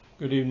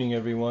Good evening,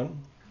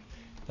 everyone.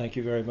 Thank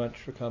you very much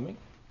for coming.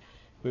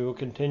 We will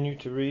continue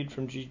to read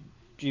from Jiva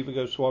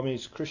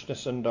Goswami's Krishna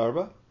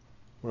Sandarbha.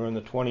 We're on the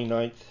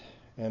 29th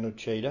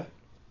Anucheda,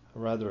 a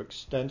rather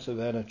extensive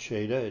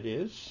Anucheda it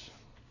is,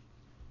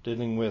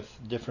 dealing with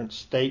different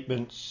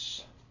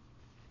statements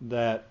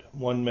that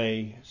one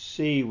may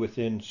see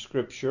within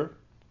Scripture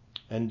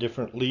and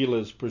different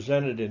leelas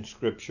presented in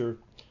Scripture,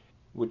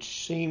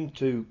 which seem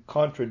to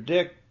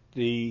contradict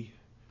the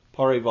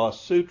Parivas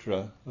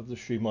Sutra of the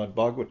Srimad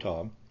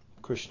Bhagavatam,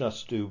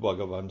 Krishnastu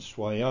Bhagavan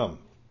Swayam.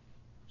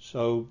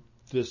 So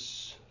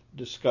this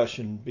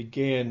discussion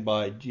began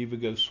by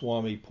Jiva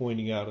Goswami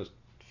pointing out a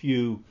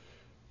few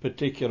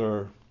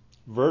particular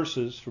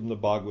verses from the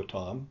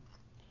Bhagavatam,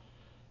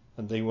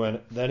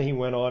 and then he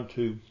went on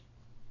to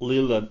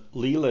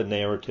Leela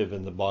narrative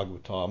in the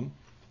Bhagavatam,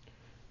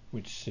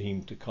 which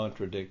seemed to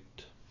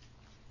contradict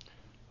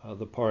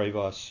the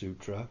Parivas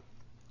Sutra.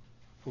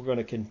 We're going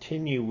to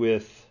continue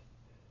with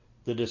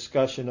the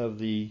discussion of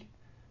the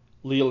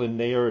Leela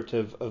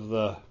narrative of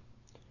the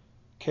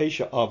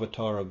Kesha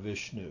avatar of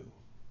Vishnu.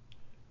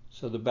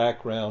 So the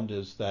background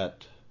is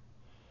that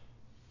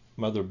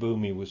Mother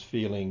Bhumi was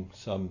feeling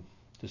some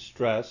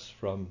distress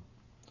from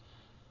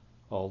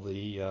all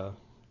the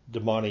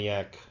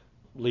demoniac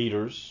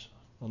leaders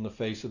on the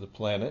face of the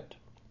planet.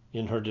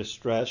 In her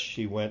distress,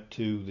 she went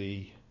to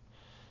the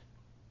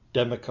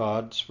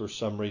demigods for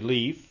some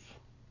relief,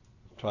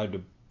 tried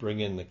to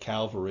bring in the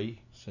cavalry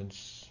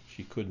since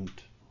she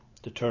couldn't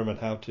determine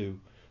how to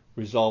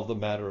resolve the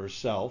matter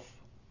herself,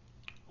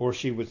 or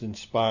she was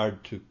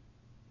inspired to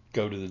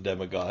go to the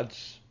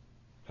demigods,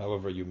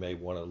 however you may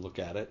want to look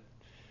at it.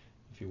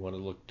 If you want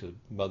to look to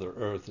Mother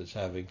Earth as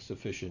having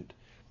sufficient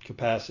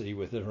capacity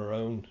within her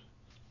own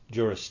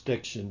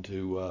jurisdiction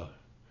to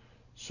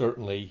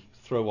certainly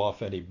throw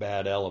off any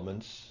bad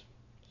elements,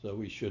 so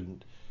we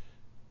shouldn't.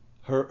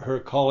 Her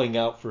calling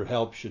out for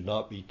help should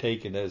not be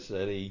taken as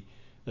a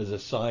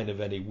sign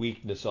of any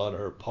weakness on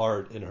her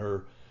part in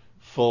her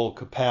full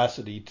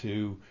capacity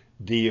to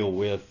deal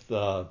with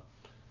the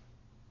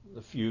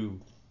few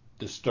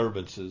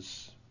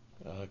disturbances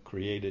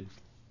created.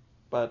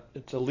 But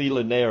it's a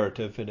Leela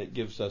narrative, and it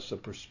gives us a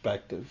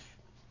perspective.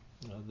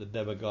 The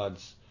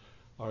demigods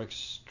are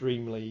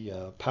extremely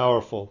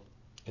powerful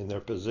in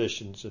their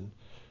positions, and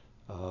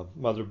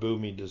Mother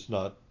Bhumi does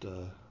not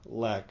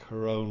lack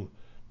her own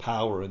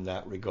power in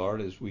that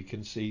regard, as we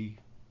can see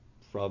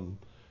from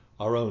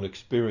our own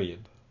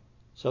experience.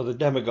 So the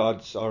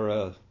demigods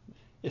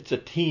it's a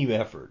team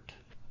effort,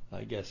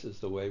 I guess is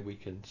the way we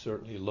can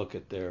certainly look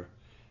at their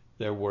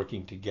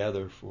working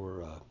together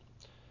for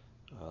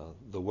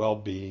the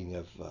well-being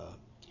of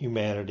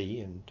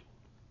humanity and,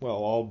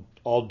 well,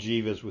 all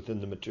jivas within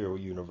the material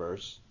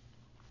universe.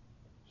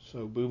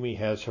 So Bhumi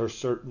has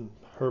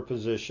her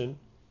position,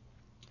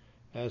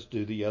 as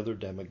do the other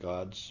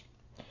demigods.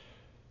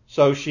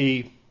 So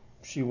she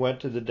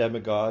went to the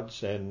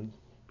demigods, and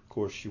of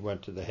course she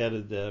went to the head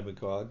of the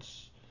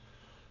demigods,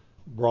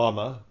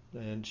 Brahma,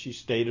 and she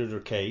stated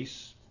her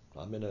case.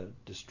 I'm in a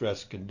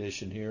distressed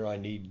condition here. I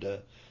need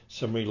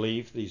some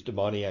relief. These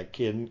demoniac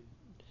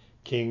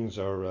kings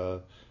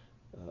are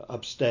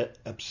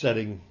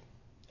upsetting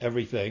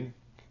everything.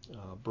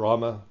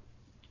 Brahma,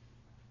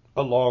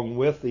 along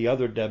with the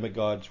other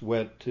demigods,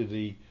 went to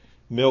the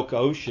Milk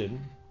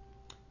Ocean,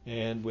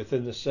 and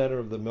within the center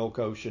of the Milk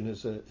Ocean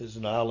is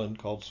an island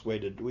called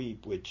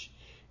Svetadweep, which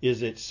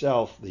is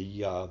itself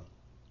the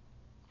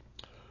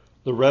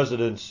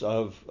residence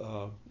of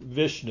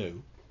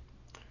Vishnu,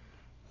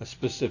 a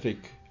specific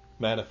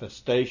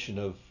manifestation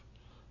of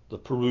the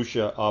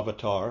Purusha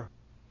avatar.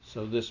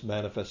 So this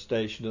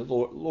manifestation, the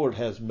Lord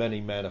has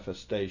many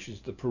manifestations.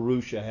 The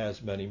Purusha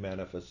has many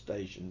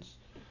manifestations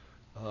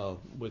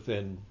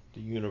within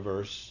the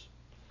universe.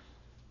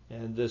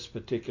 And this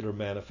particular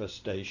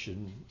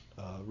manifestation,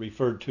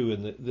 referred to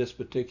in this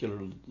particular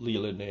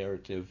Leela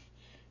narrative,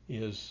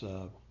 is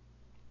a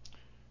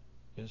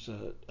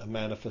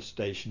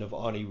manifestation of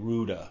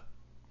Aniruddha.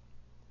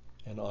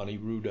 And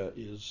Aniruddha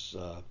is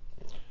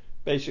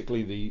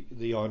basically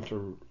the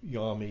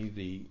Antaryami,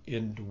 the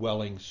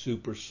indwelling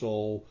super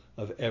soul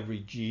of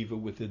every jiva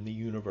within the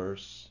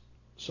universe.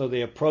 So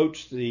they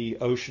approached the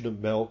ocean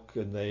of milk,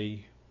 and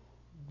they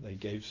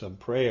gave some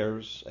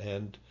prayers,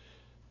 and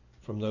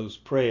from those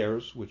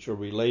prayers, which are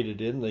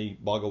related in the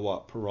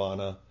Bhagavat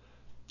Purana,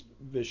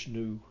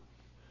 Vishnu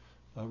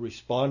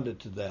responded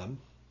to them,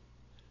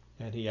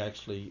 and he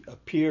actually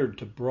appeared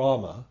to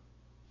Brahma.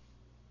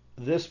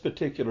 This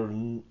particular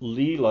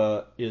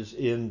Leela is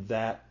in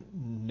that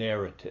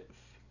narrative,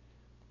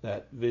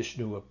 that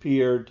Vishnu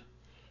appeared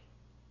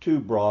to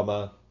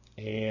Brahma,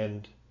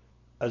 and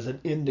as an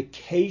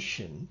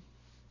indication,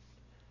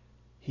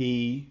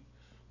 he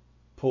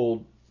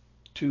pulled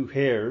two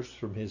hairs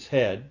from his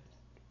head,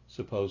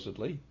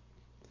 supposedly,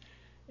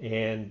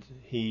 and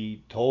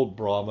he told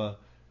Brahma,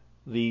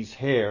 these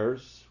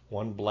hairs,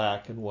 one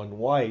black and one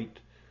white,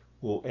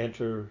 will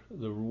enter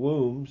the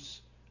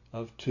wombs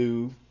of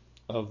two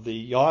of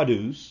the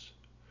Yadus,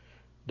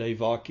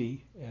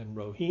 Devaki and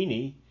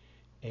Rohini,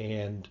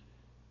 and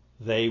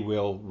they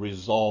will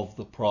resolve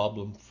the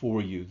problem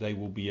for you. They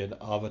will be an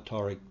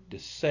avataric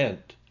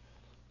descent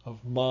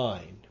of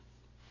mind.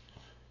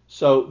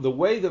 So the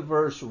way the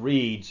verse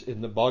reads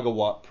in the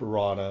Bhagavat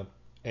Purana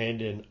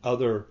and in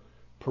other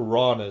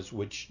Puranas,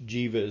 which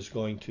Jiva is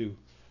going to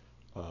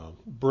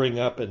bring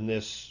up in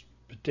this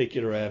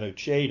particular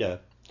Anucheta,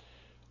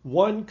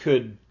 one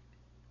could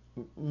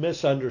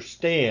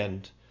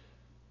misunderstand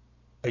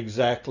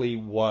exactly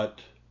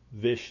what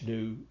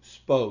Vishnu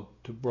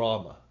spoke to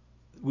Brahma.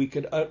 We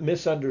could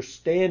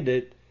misunderstand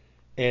it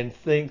and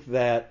think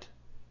that,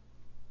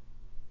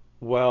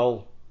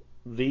 well,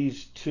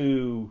 these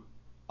two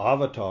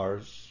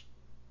avatars,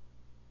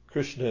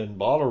 Krishna and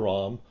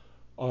Balaram,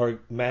 are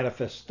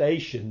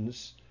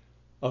manifestations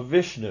of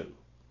Vishnu.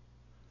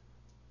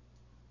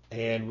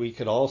 And we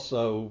could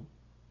also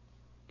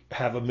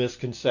have a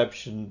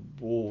misconception,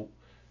 well,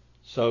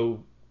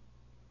 so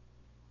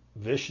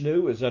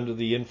Vishnu is under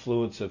the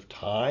influence of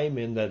time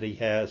in that he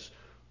has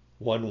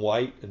one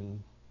white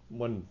and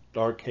one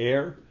dark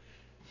hair.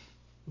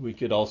 We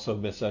could also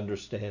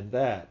misunderstand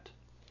that.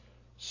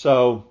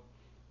 So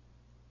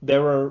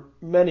there are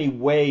many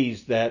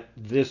ways that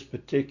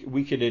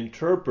we could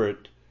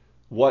interpret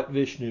what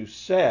Vishnu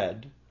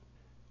said,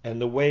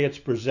 and the way it's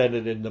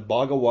presented in the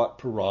Bhagavat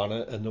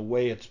Purana and the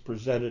way it's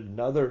presented in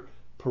other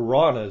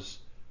Puranas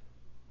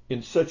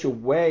in such a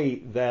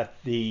way that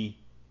the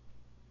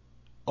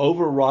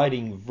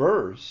overriding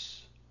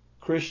verse,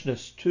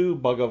 Krishnastu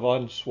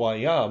Bhagavan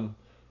Swayam,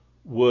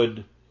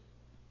 would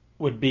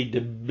be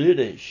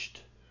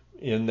diminished,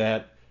 in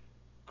that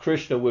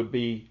Krishna would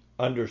be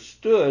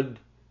understood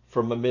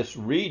from a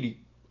misreading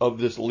of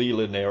this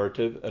Leela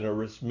narrative and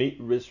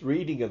a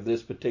misreading of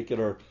this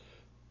particular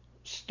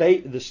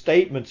the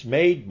statements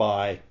made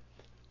by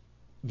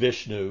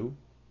Vishnu.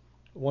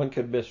 One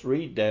could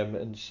misread them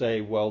and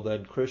say, well,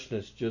 then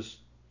Krishna's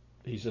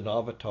he's an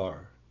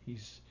avatar.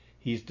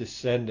 He's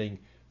descending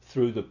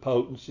through the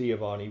potency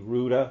of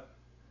Aniruddha,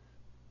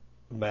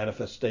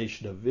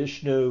 manifestation of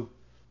Vishnu.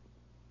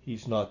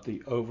 He's not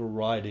the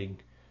overriding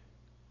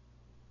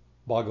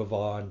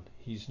Bhagavan.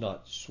 He's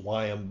not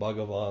Swayam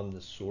Bhagavan,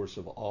 the source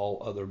of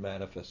all other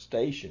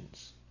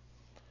manifestations.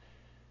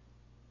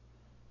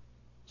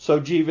 So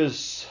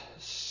Jiva's,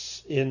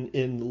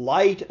 in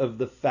light of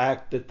the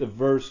fact that the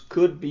verse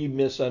could be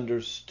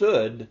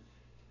misunderstood,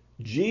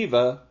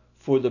 Jiva,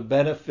 for the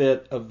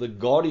benefit of the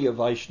Gaudiya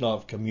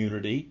Vaishnava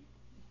community,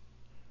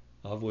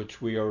 of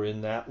which we are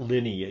in that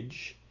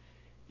lineage,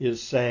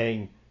 is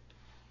saying,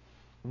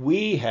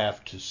 we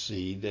have to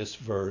see this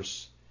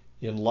verse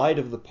in light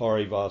of the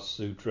Parivas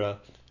Sutra.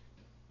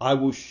 I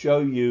will show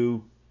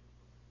you,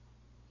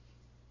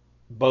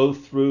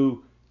 both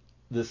through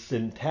the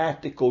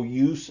syntactical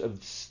use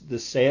of the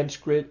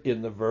Sanskrit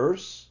in the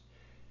verse,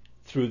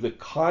 through the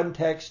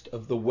context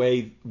of the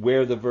way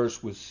where the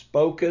verse was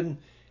spoken,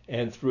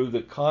 and through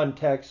the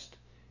context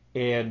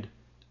and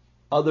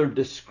other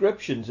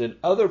descriptions in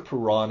other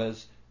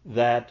Puranas,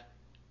 that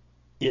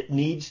it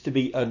needs to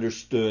be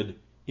understood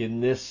in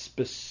this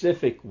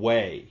specific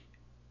way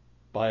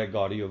by a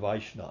Gaudiya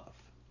Vaishnava.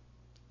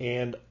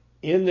 And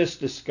in this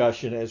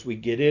discussion, as we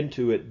get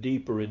into it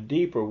deeper and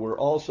deeper, we're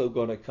also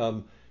going to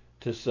come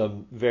to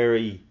some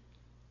very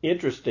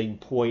interesting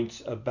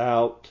points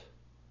about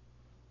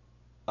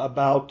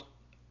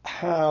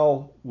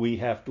how we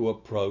have to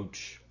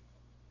approach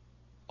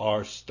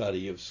our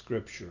study of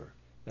Scripture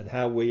and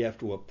how we have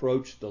to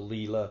approach the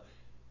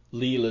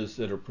Leelas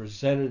that are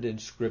presented in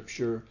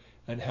Scripture,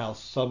 and how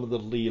some of the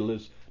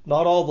Leelas,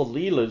 not all the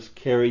Leelas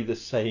carry the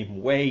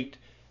same weight,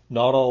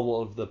 not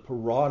all of the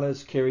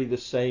Puranas carry the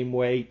same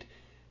weight,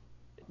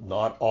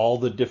 not all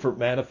the different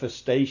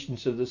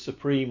manifestations of the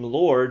Supreme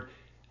Lord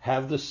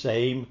have the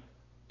same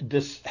and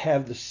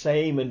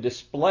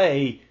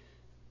display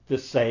the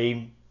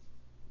same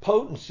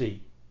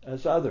potency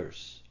as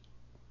others,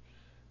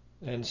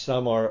 and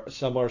some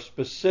are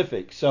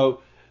specific.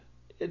 So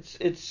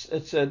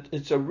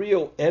it's a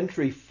real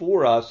entry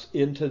for us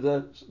into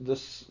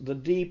the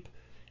deep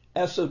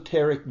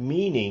esoteric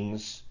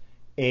meanings,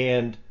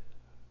 and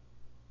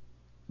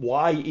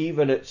why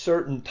even at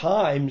certain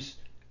times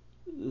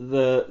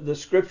the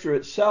Scripture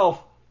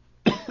itself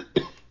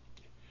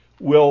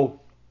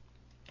will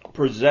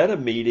present a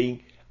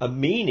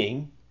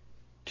meaning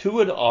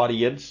to an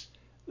audience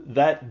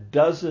that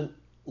doesn't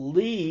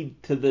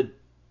lead to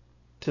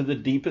the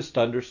deepest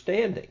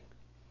understanding.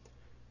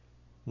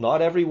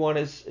 Not everyone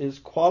is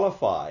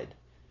qualified.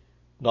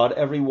 Not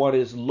everyone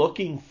is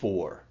looking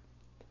for.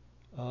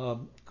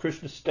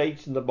 Krishna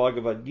states in the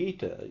Bhagavad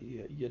Gita,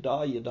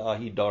 yada yada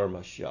hi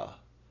dharmasya.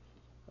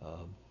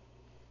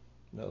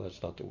 No,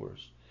 that's not the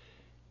words.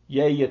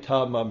 Ye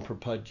yata mam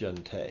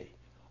prapajante.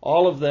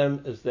 All of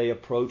them, as they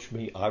approach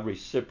me, I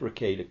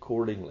reciprocate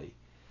accordingly.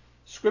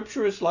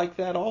 Scripture is like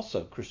that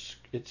also.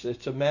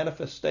 It's a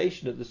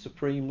manifestation of the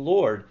Supreme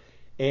Lord.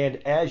 And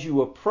as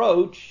you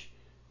approach,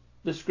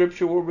 the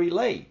Scripture will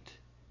relate.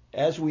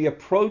 As we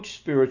approach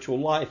spiritual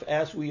life,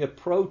 as we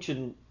approach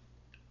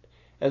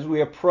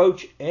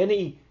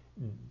any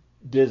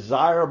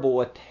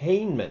desirable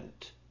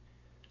attainment,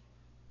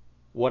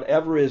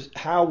 whatever is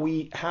how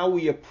we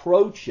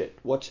approach it,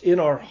 what's in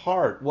our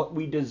heart, what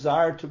we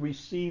desire to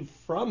receive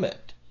from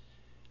it.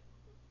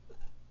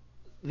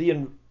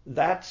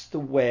 That's the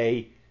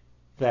way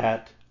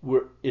that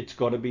it's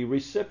going to be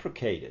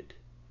reciprocated.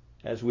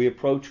 As we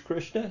approach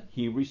Krishna,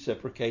 he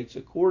reciprocates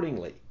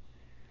accordingly.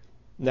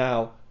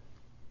 Now,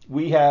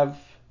 we have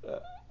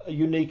a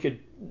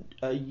unique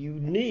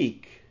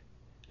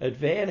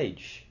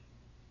advantage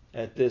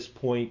at this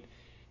point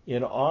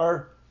in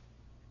our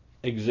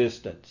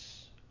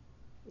existence.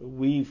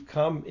 We've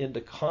come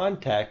into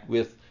contact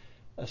with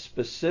a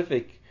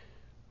specific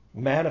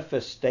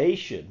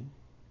manifestation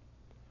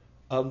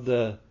of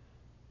the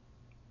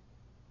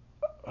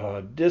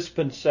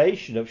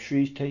dispensation of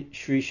Sri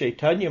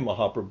Chaitanya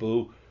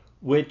Mahaprabhu,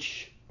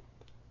 which,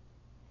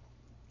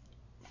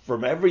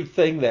 from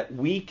everything that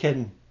we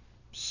can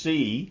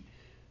see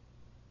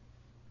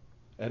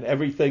and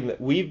everything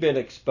that we've been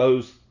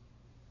exposed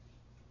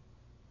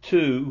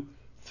to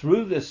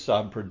through this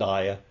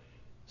sampradaya,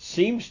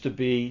 seems to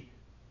be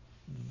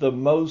the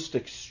most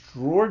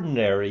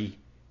extraordinary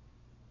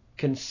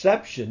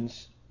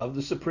conceptions of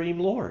the Supreme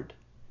Lord,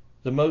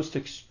 the most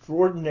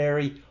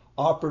extraordinary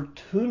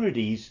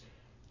opportunities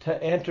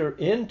to enter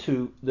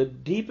into the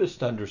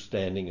deepest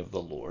understanding of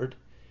the Lord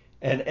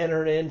and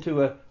enter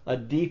into a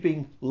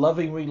deepening,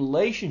 loving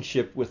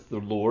relationship with the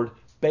Lord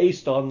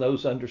based on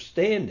those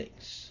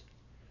understandings.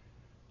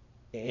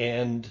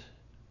 And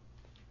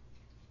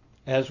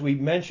as we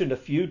mentioned a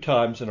few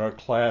times in our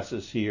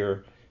classes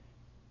here,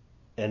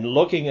 and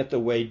looking at the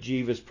way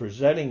Jiva's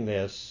presenting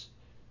this,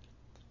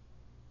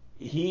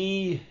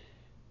 a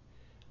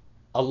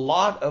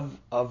lot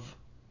of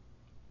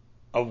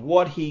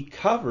what he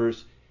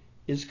covers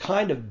is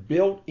kind of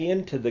built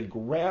into the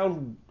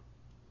ground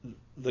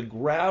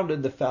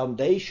and the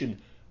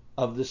foundation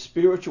of the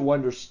spiritual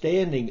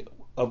understanding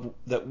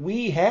that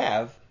we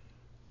have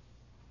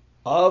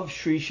of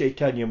Sri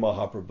Chaitanya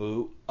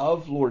Mahaprabhu,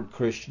 of Lord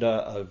Krishna,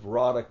 of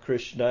Radha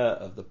Krishna,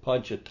 of the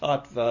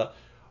Panchatattva,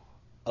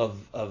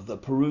 of the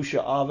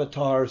Purusha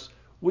avatars.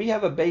 We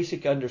have a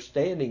basic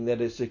understanding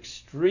that is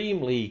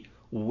extremely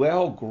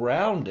well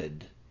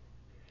grounded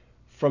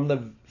from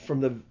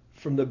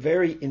the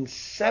very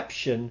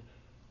inception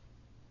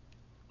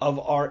of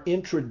our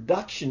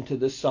introduction to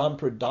the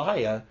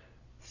sampradaya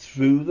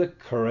through the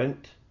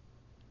current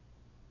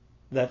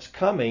that's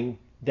coming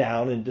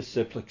down in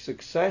disciplic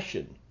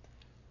succession.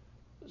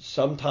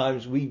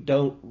 Sometimes we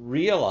don't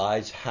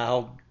realize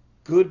how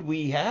good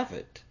we have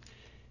it.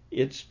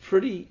 It's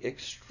pretty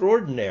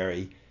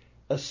extraordinary,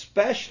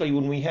 especially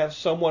when we have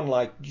someone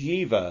like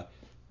Jiva,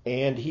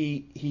 and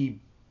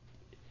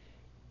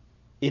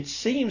it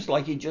seems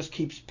like he just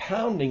keeps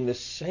pounding the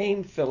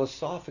same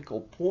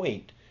philosophical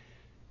point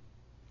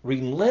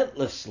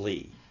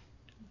relentlessly,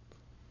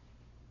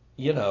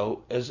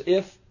 as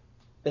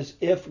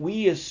if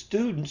we as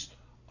students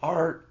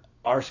are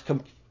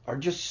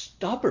just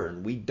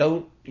stubborn. We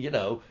don't,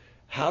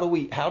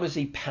 how does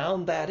he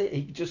pound that in?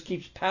 He just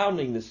keeps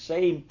pounding the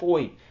same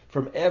point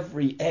from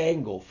every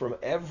angle, from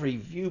every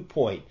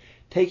viewpoint,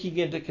 taking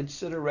into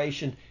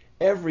consideration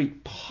every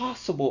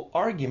possible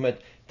argument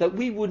that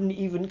we wouldn't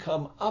even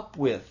come up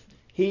with.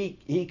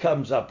 He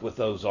comes up with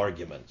those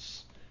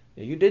arguments.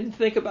 You didn't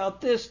think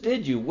about this,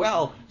 did you?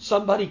 Well,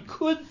 somebody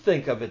could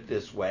think of it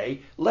this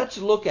way. Let's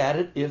look at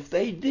it if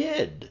they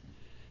did.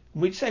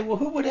 And we'd say, well,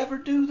 who would ever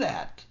do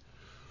that?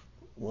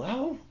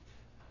 Well,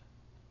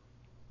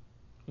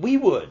 we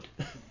would.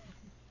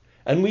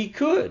 And we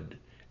could.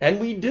 And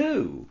we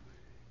do.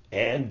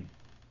 And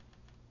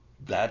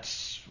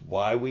that's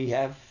why we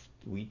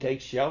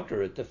take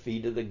shelter at the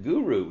feet of the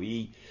Guru.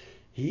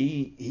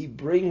 He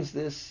brings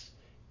this,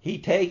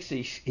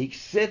 he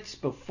sits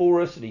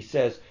before us and he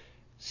says,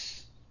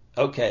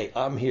 okay,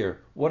 I'm here.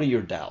 What are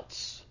your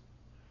doubts?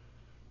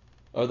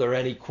 Are there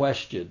any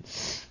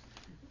questions?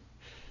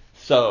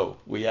 So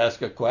we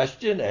ask a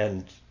question,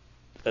 and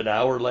an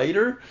hour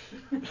later,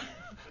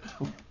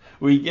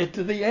 we get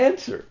to the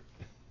answer.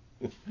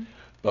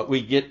 But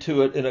we get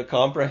to it in a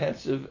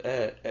comprehensive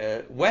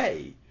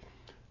way.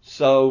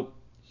 So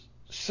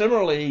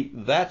similarly,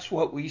 that's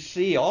what we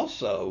see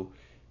also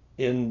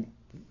in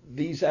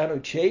these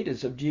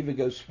Anuchetas of Jiva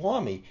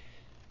Goswami.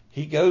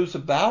 He goes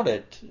about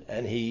it,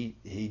 and he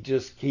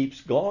just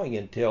keeps going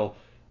until,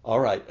 all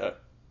right,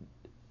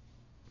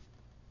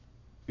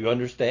 you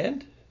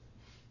understand?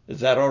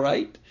 Is that all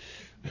right?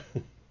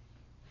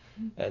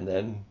 And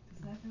then,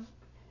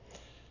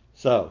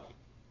 so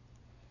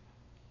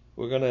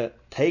we're going to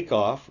take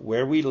off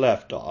where we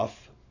left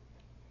off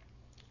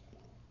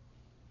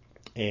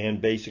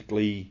and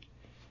basically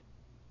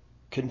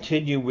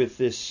continue with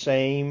this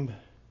same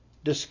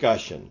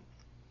discussion.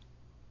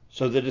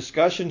 So the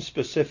discussion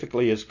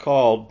specifically is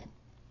called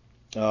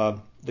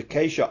the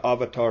Kesha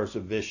avatars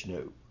of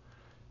Vishnu.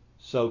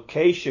 So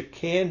Kesha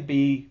can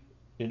be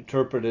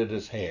interpreted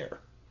as hair.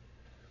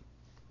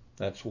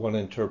 That's one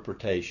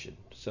interpretation.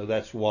 So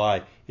that's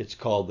why it's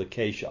called the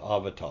Kesha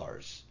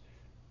avatars,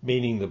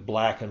 meaning the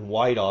black and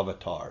white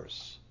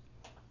avatars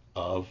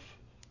of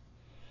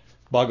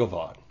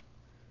Bhagavan.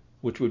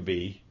 which would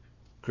be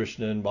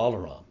Krishna and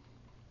Balaram.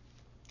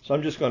 So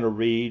I'm just going to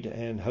read,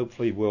 and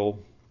hopefully we'll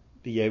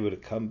be able to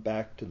come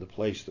back to the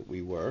place that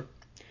we were.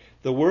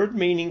 The word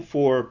meaning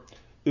for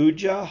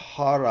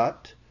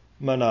Ujaharat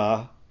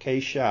Mana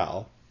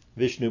Keshal,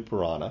 Vishnu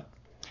Purana,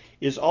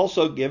 is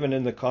also given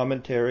in the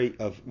commentary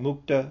of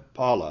Mukta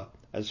Pala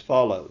as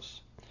follows.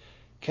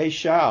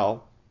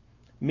 Keshal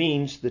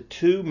means the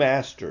two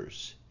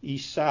masters,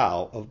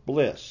 Isau of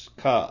bliss,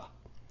 Ka.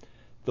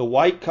 The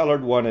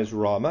white-colored one is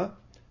Rama.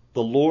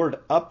 The Lord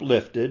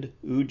uplifted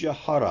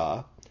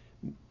Ujahara,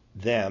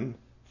 them,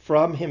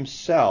 from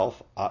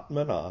himself,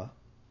 Atmana.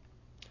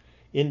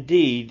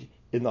 Indeed,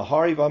 in the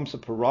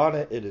Harivamsa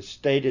Purana it is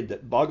stated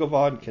that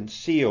Bhagavan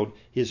concealed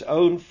his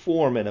own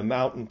form in a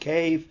mountain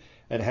cave,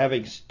 and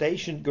having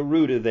stationed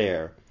Garuda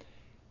there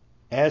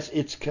as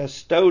its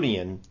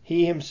custodian,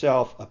 he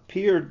himself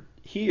appeared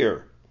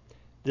here.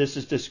 This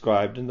is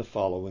described in the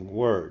following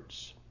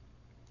words.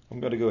 I'm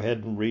going to go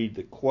ahead and read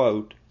the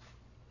quote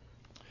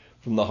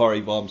from the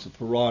Harivamsa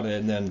Purana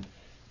and then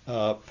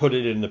put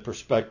it in the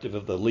perspective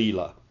of the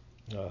Leela.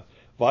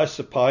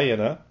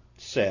 Vaisapayana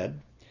said,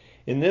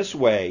 in this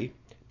way,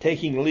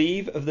 taking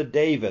leave of the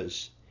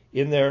Devas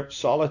in their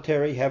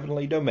solitary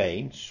heavenly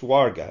domain,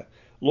 Swarga,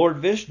 Lord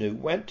Vishnu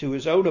went to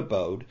his own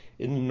abode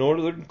in the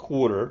northern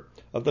quarter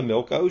of the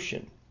Milk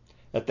Ocean.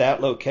 At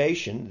that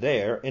location,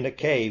 there, in a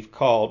cave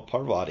called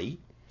Parvati,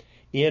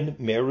 in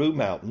Meru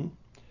Mountain,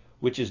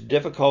 which is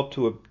difficult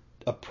to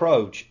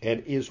approach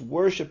and is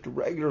worshipped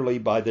regularly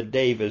by the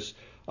Devas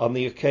on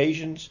the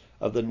occasions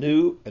of the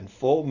new and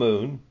full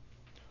moon,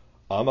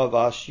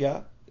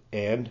 Amavasya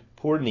and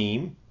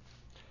Purnim,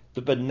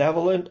 the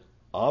benevolent,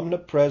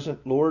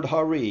 omnipresent Lord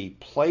Hari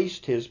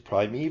placed his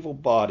primeval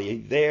body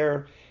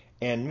there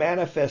and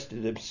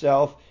manifested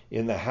himself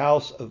in the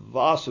house of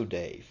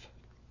Vasudeva.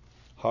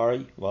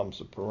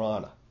 Harivamsa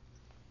Purana.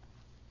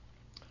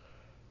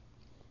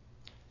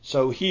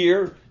 So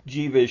here,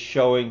 Jiva is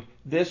showing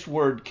this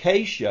word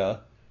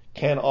Kesha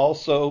can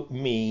also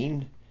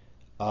mean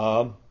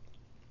a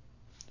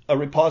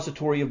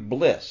repository of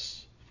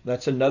bliss.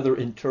 That's another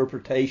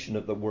interpretation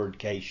of the word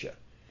Kesha.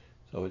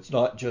 So it's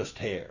not just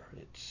hair.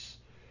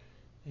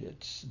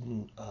 It's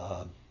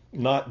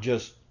not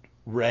just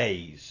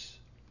rays.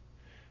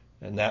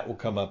 And that will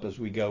come up as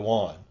we go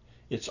on.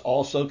 It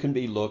also can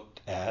be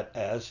looked at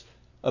as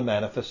a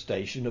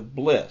manifestation of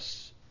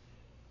bliss.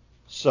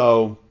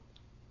 So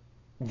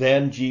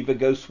then Jiva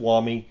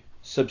Goswami,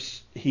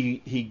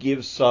 he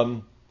gives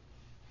some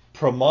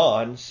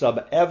praman, some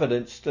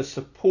evidence to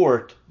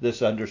support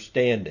this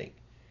understanding.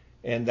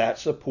 And that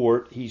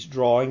support he's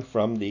drawing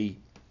from the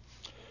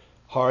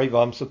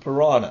Harivamsa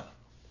Purana.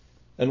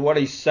 And what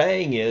he's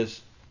saying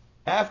is,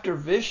 after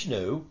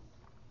Vishnu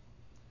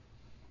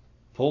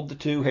pulled the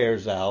two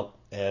hairs out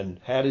and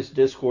had his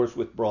discourse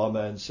with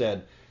Brahma and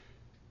said,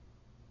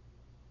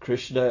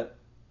 Krishna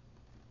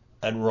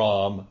and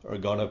Ram are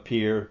going to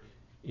appear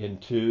in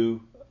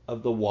two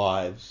of the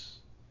wives,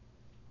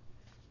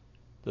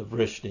 the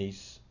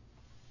Vrishnis,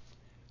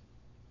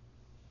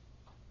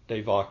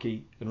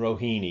 Devaki and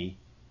Rohini.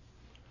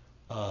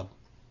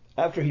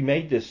 After he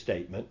made this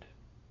statement,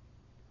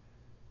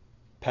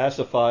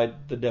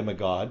 pacified the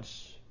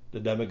demigods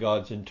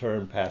in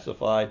turn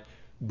pacified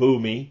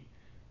Bhumi,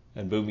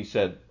 and Bhumi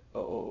said,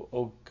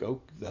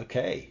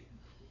 okay,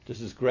 this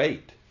is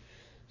great.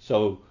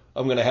 So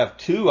I'm going to have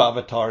two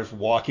avatars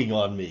walking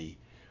on me.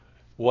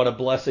 What a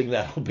blessing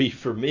that will be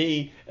for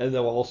me, and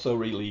they'll also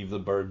relieve the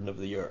burden of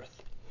the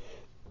earth.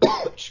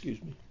 Excuse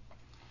me.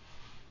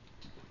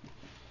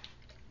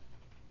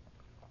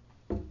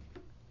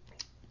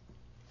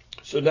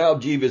 So now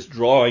Jiva is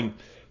drawing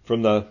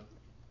from the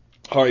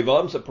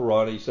Harivamsa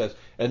Purana. He says,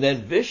 and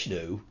then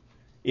Vishnu,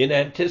 in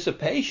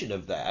anticipation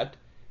of that,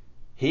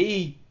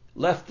 he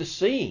left the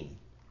scene.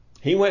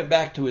 He went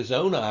back to his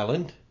own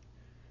island,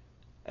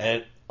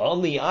 and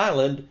on the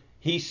island,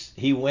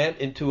 he went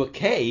into a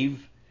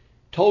cave,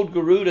 told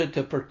Garuda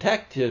to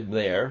protect him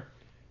there,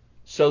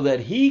 so that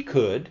he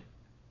could,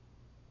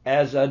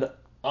 as an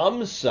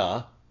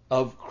Amsa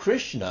of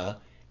Krishna,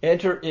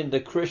 enter into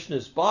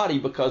Krishna's body,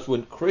 because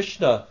when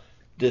Krishna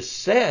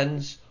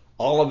descends,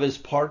 all of his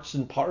parts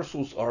and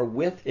parcels are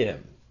with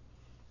him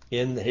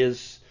in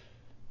his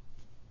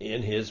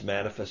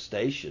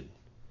manifestation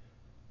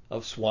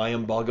of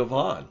Swayam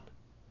Bhagavan.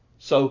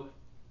 So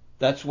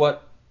that's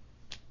what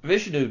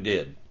Vishnu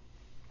did.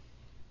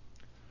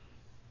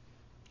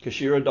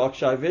 Kashira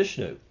Dakshai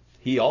Vishnu.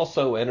 He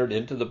also entered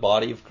into the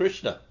body of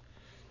Krishna.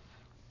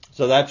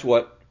 So that's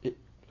what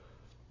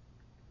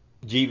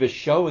Jiva is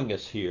showing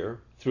us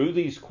here through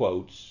these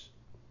quotes,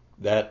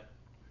 that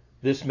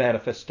this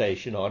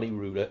manifestation,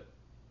 Aniruddha,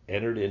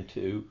 entered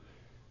into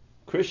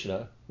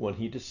Krishna when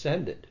he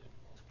descended.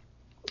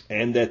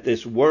 And that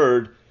this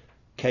word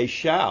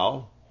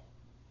Keshal,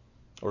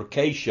 or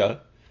Kesha,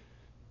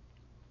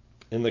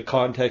 in the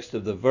context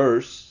of the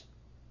verse,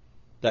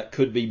 that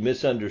could be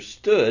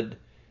misunderstood,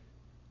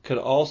 could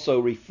also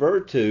refer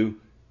to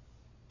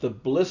the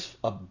bliss.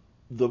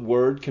 The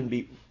word can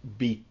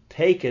be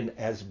taken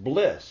as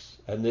bliss,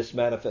 And this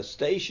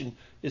manifestation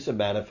is a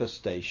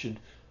manifestation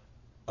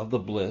of the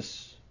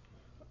bliss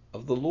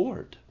of the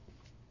Lord.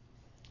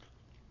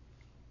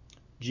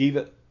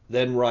 Jiva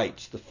then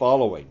writes the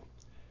following: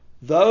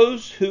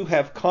 those who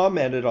have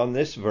commented on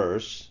this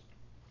verse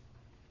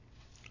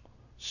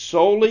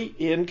solely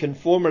in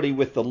conformity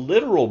with the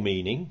literal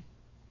meaning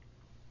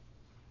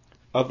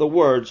of the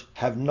words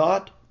have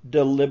not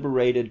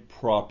deliberated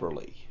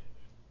properly,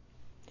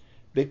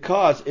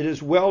 because it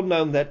is well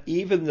known that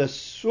even the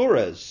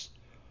suras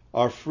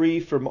are free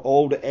from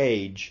old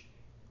age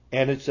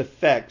and its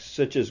effects,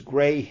 such as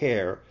gray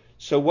hair.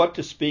 So what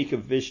to speak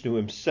of Vishnu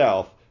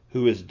himself,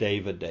 who is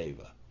Deva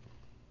Deva?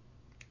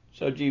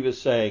 So Jiva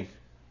is saying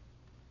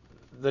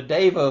the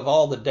Deva of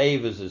all the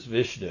Devas is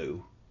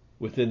Vishnu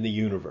within the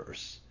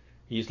universe.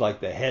 He's like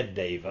the head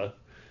Deva.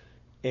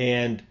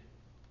 And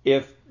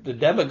if the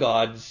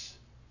demigods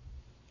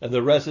and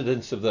the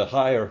residents of the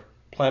higher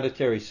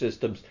planetary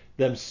systems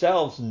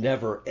themselves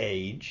never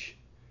age,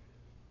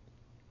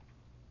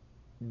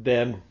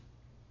 then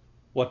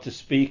what to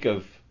speak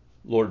of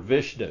Lord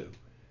Vishnu?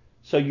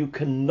 So you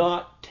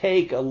cannot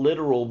take a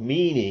literal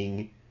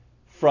meaning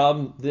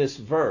from this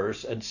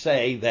verse and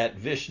say that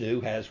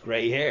Vishnu has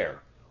gray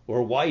hair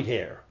or white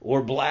hair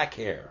or black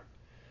hair.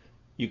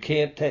 You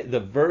can't the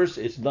verse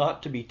is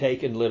not to be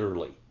taken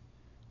literally.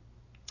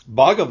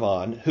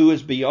 Bhagavan, who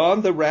is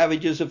beyond the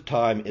ravages of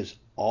time, is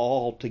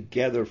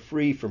altogether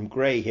free from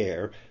gray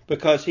hair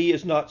because he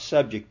is not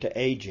subject to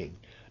aging,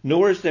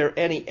 nor is there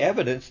any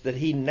evidence that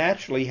he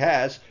naturally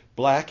has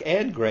black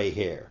and gray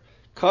hair.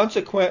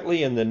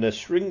 Consequently, in the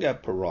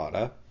Nisringa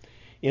Purana,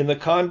 in the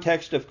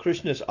context of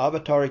Krishna's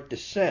avataric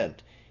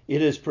descent,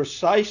 it is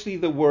precisely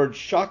the word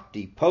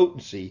Shakti,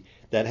 potency,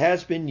 that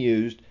has been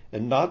used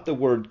and not the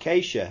word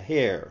Kesha,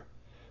 hair.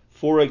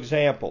 For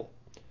example,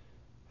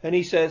 and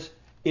he says,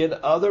 in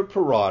other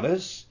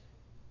Puranas,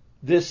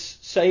 this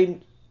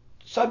same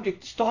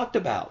subject is talked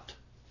about.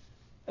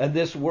 And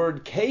this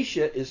word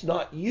Kesha is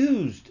not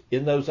used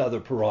in those other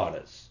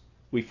Puranas.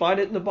 We find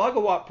it in the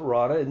Bhagavat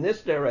Purana in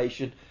this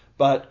narration,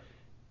 but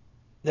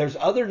there's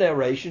other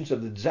narrations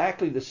of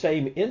exactly the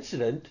same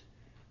incident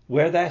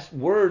where that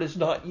word is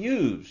not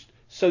used.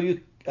 So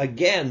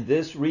again,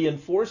 this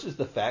reinforces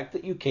the fact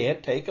that you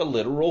can't take a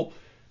literal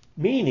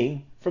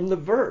meaning from the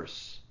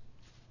verse.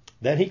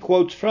 Then he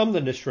quotes from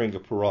the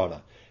Nisringa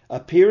Purana.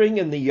 Appearing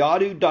in the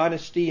Yadu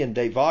dynasty in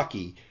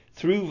Devaki,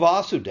 through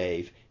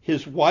Vasudeva,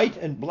 his white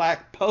and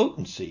black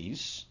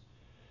potencies,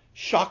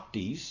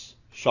 Shaktis,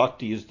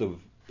 Shakti is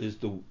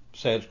the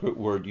Sanskrit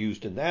word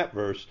used in that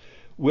verse,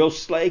 will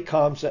slay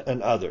Kamsa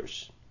and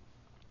others.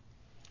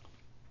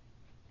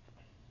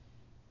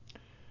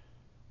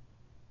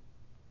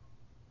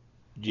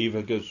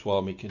 Jiva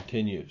Goswami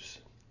continues.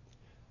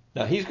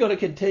 Now he's going to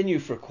continue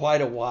for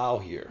quite a while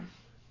here.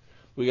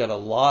 We got a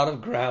lot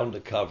of ground to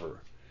cover.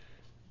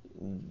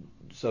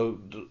 So,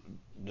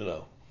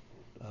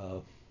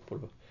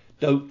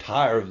 don't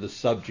tire of the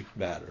subject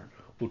matter.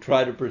 We'll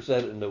try to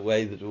present it in a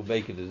way that will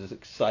make it as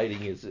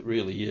exciting as it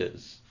really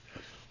is.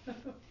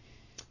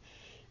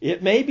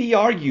 It may be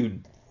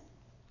argued,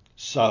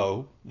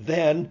 so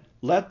then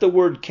let the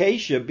word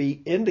Kesha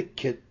be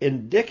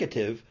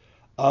indicative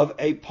of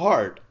a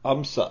part,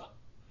 Amsa.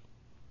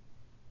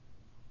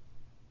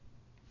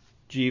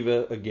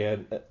 Jiva,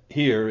 again,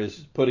 here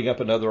is putting up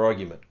another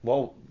argument.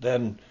 Well,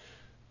 then,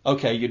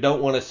 okay, you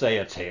don't want to say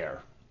it's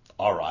hair.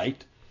 All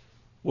right.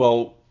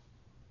 Well,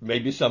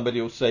 maybe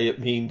somebody will say it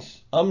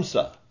means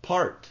Amsa,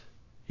 part.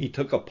 He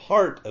took a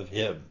part of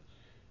him,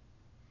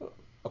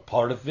 a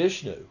part of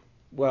Vishnu.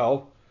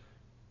 Well,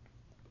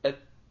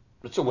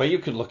 it's a way you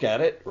can look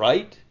at it,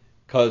 right?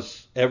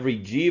 Because every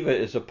jiva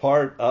is a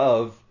part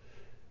of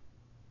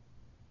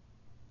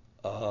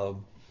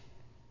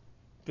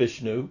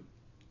Vishnu.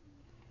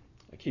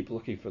 I keep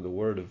looking for the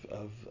word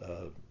of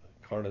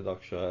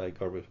Karnadakshai,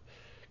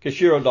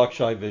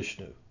 Kashirodakshai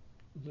Vishnu,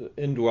 the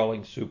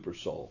indwelling super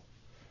soul.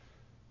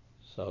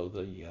 So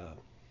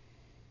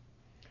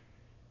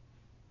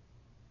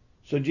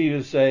so Jiva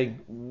is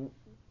saying,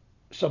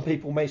 some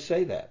people may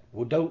say that.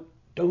 Well,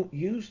 don't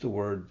use the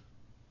word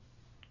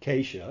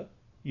Kesha,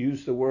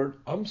 use the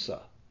word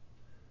Amsa.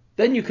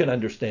 Then you can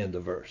understand the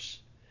verse.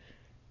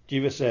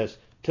 Jiva says,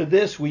 to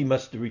this we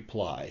must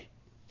reply,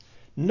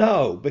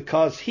 no,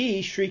 because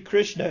he, Sri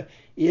Krishna,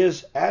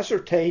 is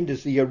ascertained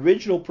as the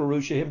original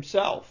Purusha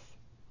himself,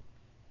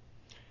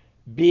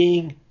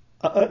 being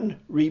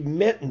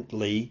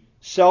unremittently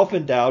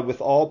self-endowed with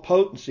all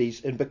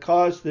potencies, and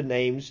because the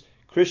names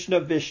Krishna,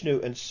 Vishnu,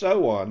 and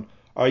so on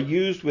are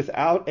used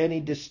without any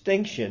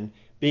distinction,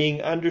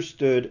 being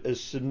understood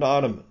as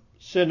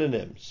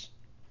synonyms.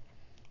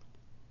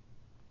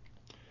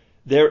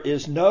 There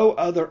is no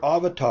other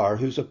avatar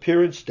whose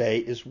appearance day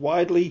is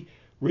widely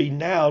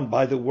renowned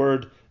by the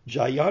word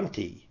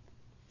Jayanti,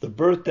 the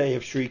birthday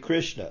of Sri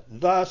Krishna.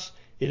 Thus,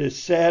 it is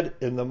said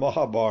in the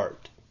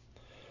Mahabharata,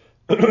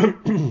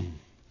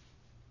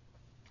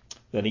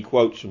 Then he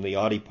quotes from the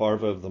Adi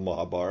Parva of the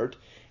Mahabharata.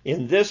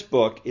 In this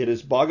book, it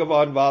is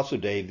Bhagavan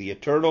Vasudeva, the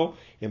eternal,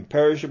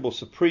 imperishable,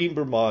 supreme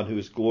Brahman, who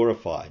is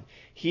glorified.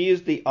 He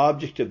is the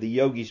object of the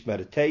yogi's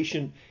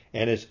meditation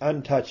and is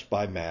untouched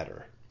by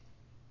matter.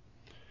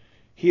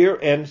 Here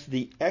ends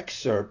the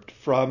excerpt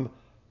from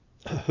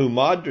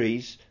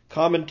Humadri's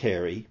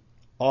commentary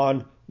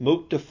on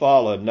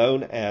Muktaphala,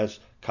 known as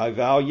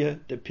Kaivalya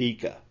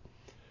Dipika.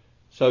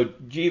 So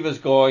Jiva's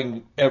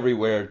going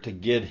everywhere to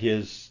get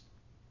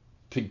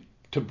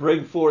to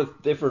bring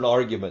forth different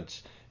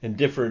arguments and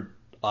different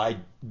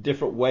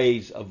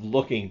ways of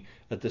looking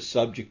at the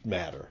subject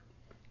matter.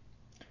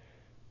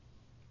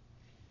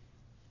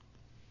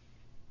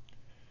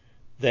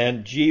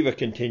 Then Jiva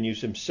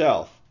continues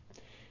himself.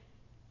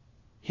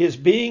 His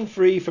being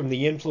free from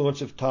the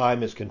influence of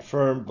time is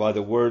confirmed by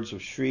the words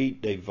of Sri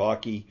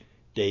Devaki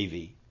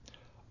Devi.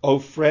 O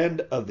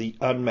friend of the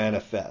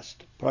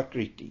unmanifest,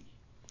 Prakriti,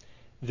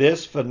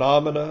 this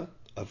phenomena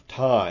of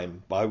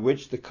time by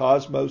which the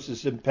cosmos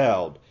is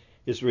impelled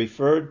is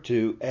referred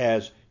to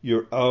as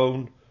your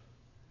own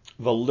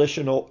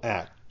volitional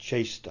act,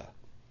 chesta.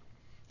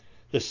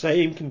 The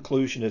same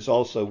conclusion is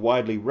also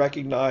widely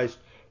recognized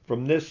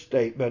from this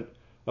statement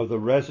of the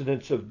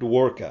residents of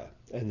Dwarka.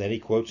 And then he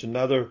quotes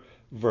another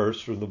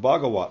verse from the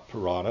Bhagavat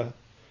Purana,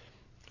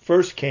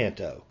 first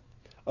canto.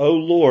 O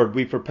Lord,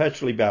 we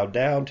perpetually bow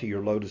down to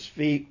your lotus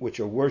feet, which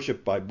are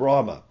worshipped by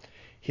Brahma,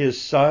 his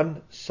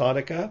son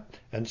Sanaka,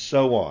 and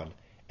so on,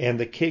 and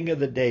the king of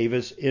the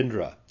Devas,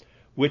 Indra,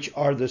 which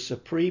are the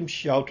supreme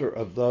shelter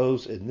of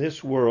those in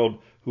this world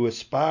who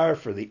aspire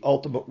for the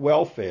ultimate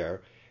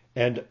welfare,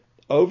 and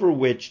over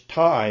which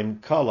time,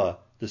 Kala,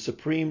 the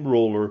supreme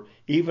ruler,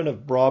 even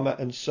of Brahma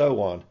and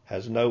so on,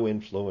 has no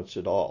influence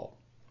at all.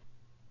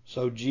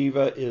 So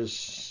Jiva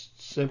is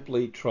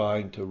simply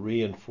trying to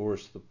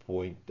reinforce the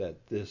point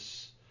that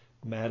this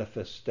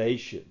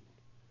manifestation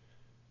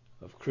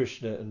of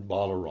Krishna and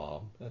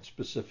Balaram, and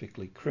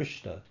specifically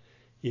Krishna,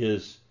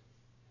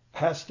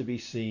 has to be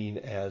seen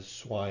as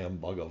Swayam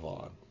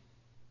Bhagavan.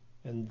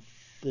 And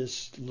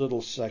this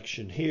little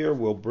section here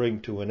will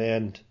bring to an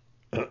end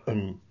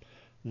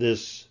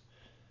this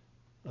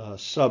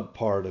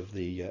subpart of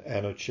the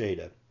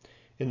Anucheta.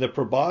 In the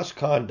Prabhas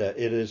Khanda,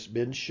 it has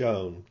been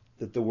shown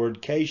that the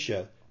word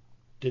Kesha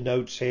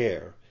denotes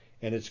hair,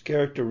 and it's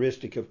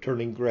characteristic of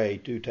turning gray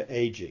due to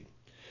aging.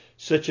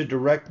 Such a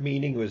direct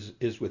meaning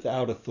is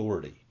without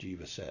authority,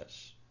 Jiva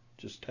says.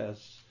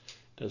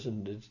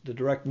 The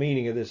direct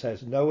meaning of this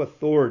has no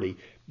authority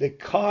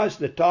because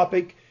the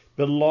topic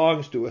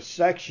belongs to a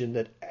section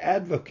that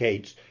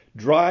advocates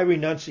dry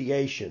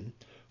renunciation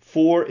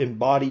for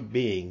embodied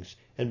beings,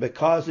 and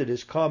because it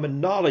is common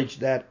knowledge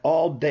that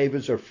all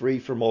devas are free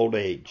from old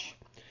age.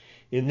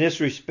 In this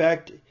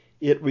respect,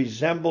 it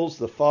resembles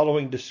the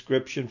following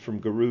description from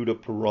Garuda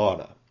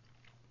Purana.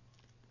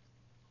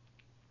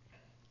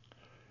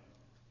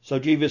 So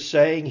Jiva is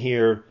saying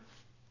here,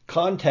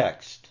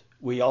 context.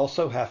 We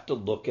also have to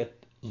look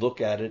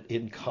at it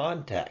in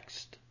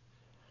context.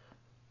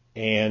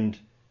 And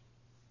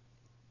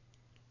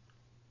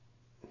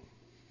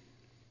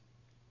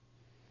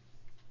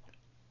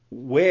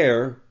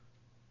where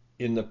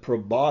in the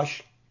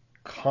Prabhas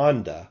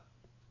Khanda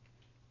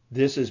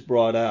this is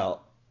brought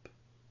out,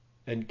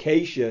 and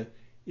Kesha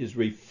is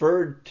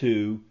referred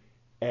to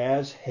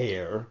as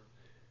hair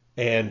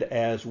and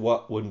as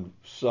what when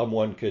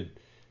someone could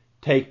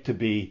take to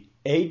be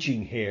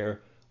aging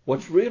hair,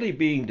 what's really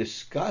being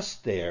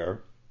discussed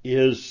there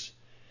is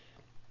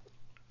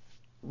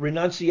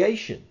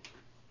renunciation.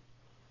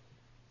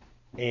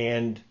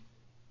 And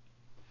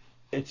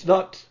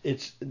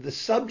the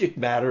subject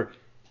matter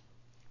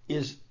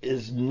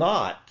is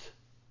not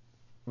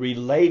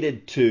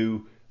related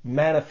to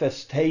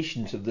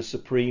manifestations of the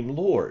Supreme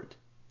Lord.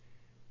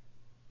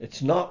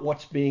 It's not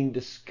what's being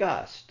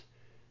discussed.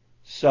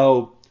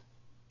 So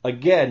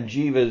again,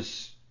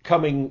 Jiva's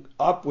coming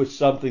up with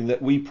something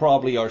that we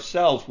probably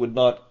ourselves would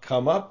not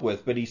come up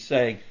with, but he's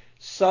saying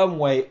some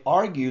way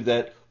argue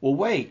that, well,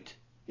 wait,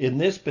 in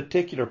this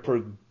particular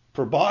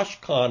Prabhas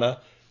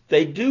Khanda,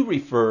 they do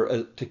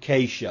refer to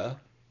Kesha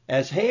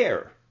as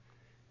hair.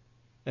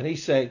 And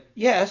he's saying,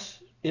 yes,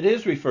 it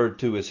is referred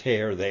to as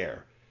hair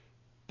there.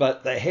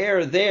 But the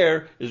hair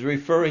there is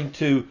referring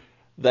to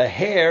the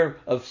hair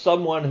of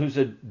someone who's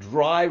a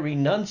dry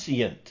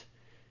renunciant.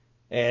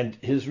 And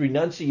his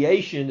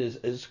renunciation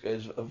is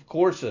of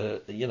course,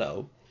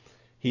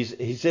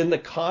 he's in the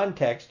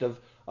context of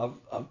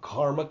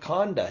karma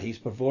kanda. He's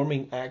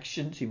performing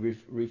actions, he's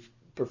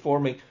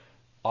performing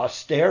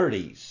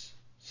austerities.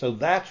 So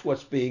that's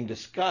what's being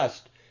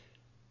discussed.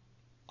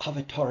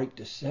 Avataric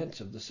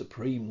descents of the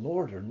Supreme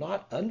Lord are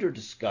not under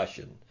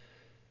discussion.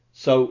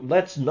 So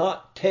let's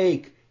not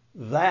take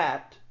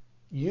that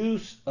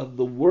use of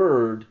the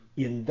word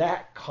in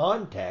that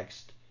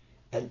context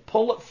and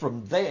pull it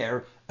from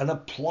there and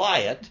apply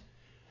it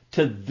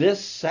to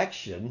this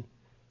section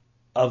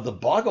of the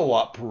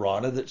Bhagavat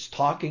Purana that's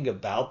talking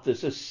about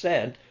this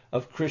ascent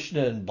of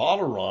Krishna and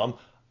Balaram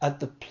at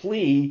the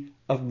plea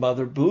of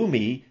Mother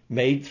Bhumi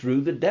made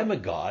through the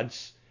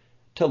demigods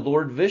to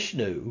Lord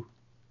Vishnu.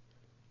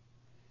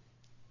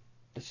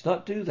 Let's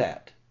not do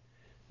that.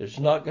 There's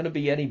not going to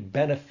be any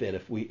benefit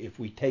if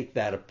we take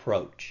that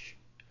approach.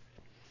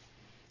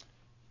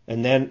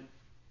 And then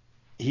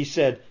he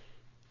said,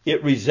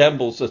 it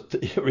resembles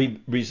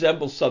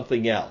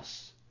something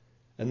else.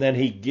 And then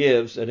he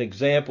gives an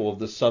example of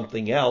the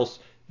something else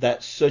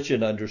that such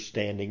an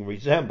understanding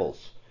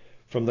resembles.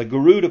 From the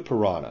Garuda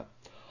Purana,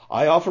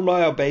 I offer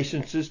my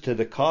obeisances to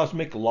the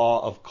cosmic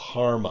law of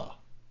karma.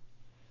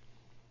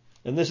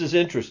 And this is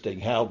interesting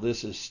how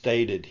this is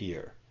stated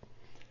here.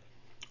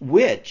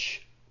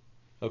 Which,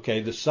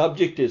 okay, the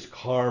subject is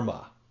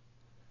karma.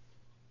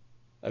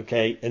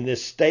 Okay, and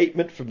this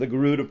statement from the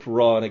Garuda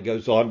Purana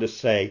goes on to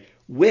say,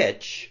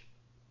 which,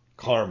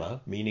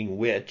 karma, meaning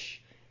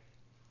which,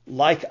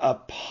 like a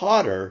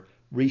potter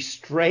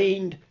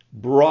restrained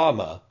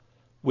Brahma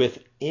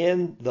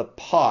within the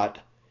pot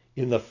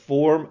in the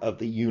form of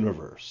the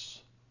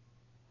universe,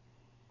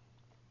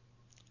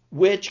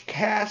 which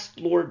cast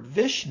Lord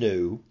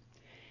Vishnu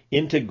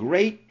into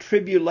great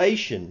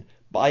tribulation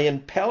by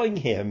impelling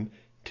him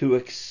to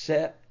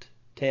accept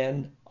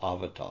 10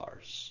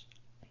 avatars,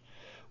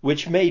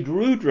 which made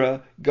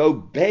Rudra go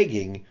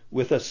begging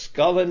with a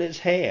skull in his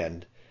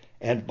hand,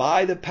 and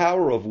by the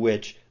power of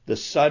which the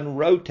sun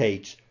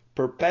rotates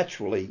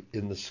perpetually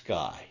in the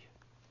sky.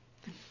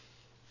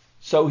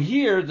 So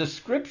here the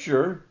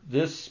scripture,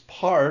 this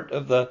part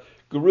of the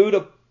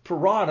Garuda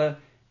Purana,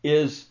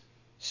 is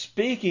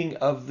speaking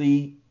of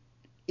the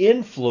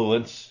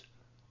influence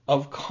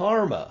of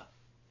karma.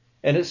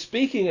 And it's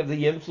speaking of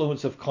the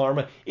influence of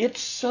karma.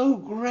 It's so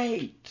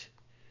great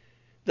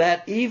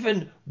that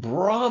even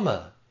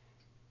Brahma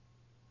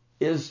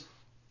is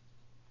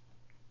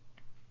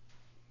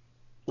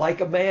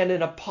like a man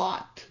in a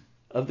pot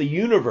of the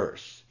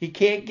universe. He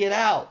can't get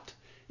out.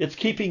 It's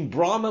keeping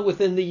Brahma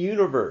within the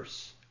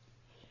universe.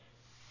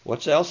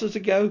 What else does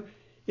it go?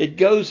 It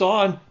goes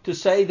on to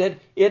say that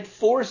it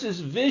forces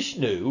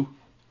Vishnu,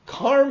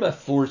 karma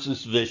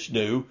forces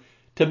Vishnu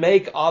to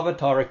make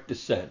avataric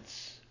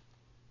descents.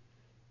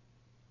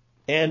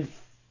 And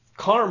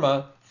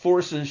karma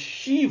forces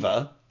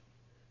Shiva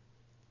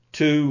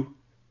to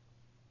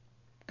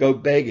go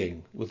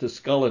begging with a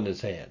skull in his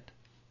hand.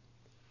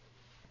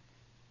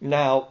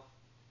 Now,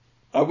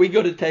 are we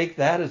going to take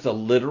that as a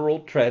literal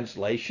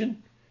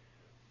translation?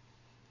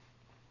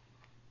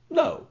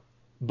 No.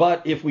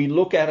 But if we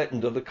look at it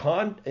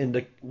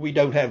we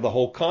don't have the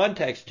whole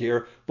context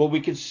here, but we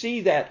can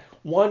see that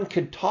one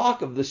could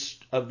talk of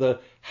the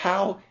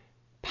how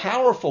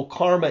powerful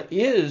karma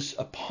is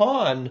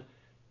upon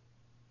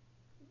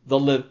the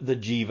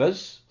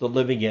jivas, the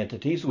living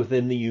entities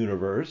within the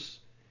universe,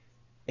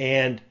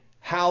 and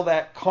how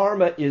that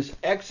karma is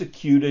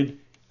executed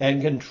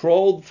and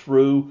controlled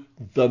through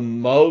the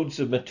modes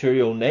of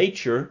material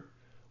nature,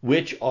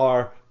 which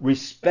are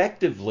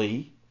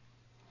respectively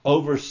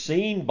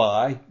overseen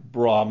by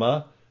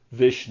Brahma,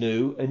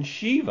 Vishnu, and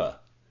Shiva.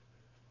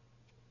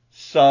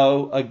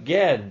 So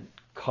again,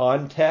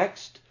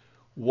 context,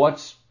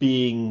 what's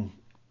the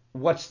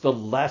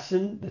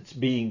lesson that's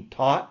being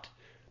taught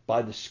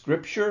by the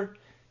scripture,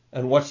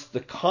 and what's the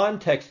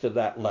context of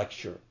that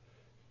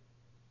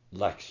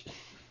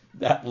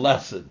that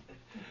lesson?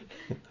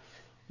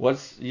 What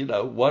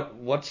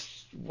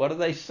are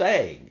they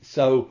saying?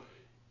 So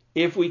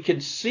if we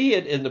can see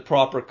it in the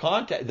proper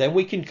context, then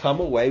we can come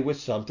away with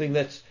something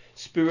that's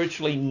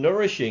spiritually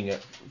nourishing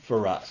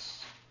for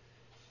us.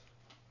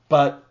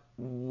 But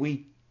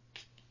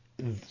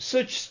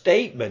such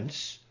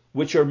statements,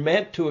 which are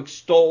meant to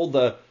extol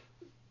the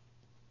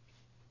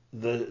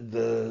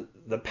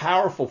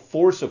powerful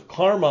force of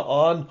karma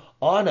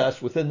on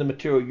us within the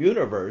material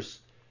universe,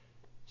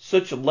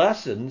 such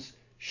lessons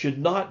should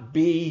not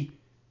be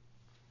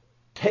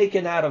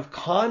taken out of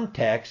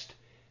context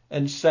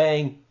and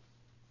saying,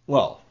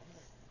 well,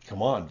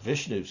 come on,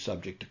 Vishnu's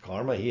subject to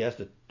karma. He has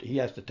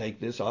to take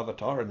this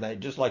avatar, and that,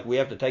 just like we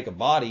have to take a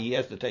body, he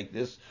has to take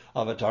this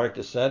avataric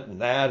descent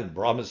and that, and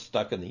Brahma's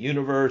stuck in the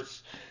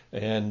universe,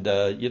 and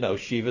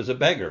Shiva's a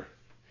beggar.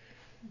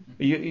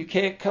 You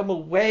can't come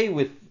away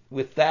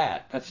with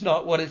that. That's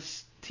not what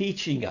it's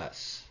teaching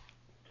us.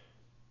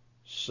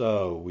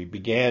 So we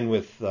began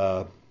with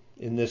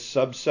in this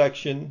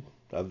subsection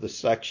of the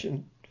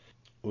section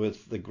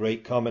with the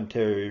great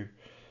commentator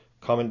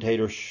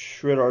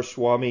Sridhar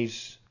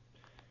Swami's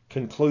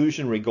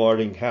conclusion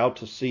regarding how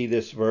to see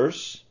this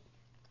verse.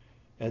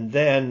 And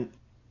then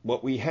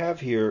what we have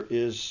here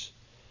is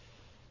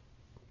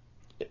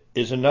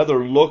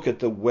another look at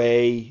the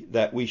way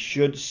that we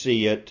should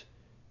see it,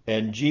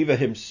 and Jiva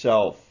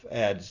himself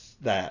adds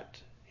that.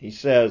 He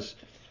says,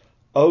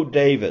 O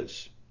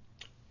Devas,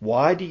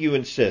 why do you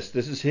insist?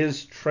 This is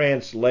his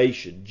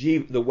translation,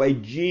 the way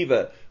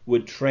Jiva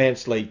would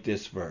translate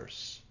this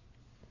verse.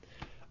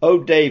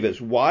 O Devas,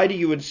 why do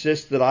you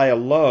insist that I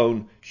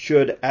alone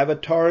should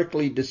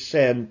avatarically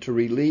descend to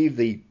relieve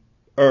the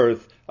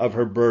earth of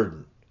her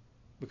burden?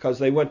 Because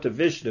they went to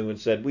Vishnu and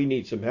said, we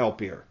need some help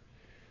here.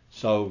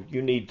 So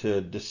you need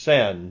to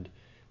descend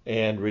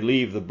and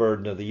relieve the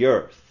burden of the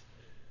earth.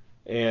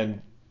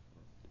 And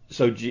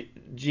So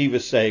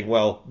Jiva's saying,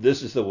 well,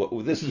 this is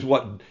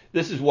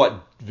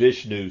what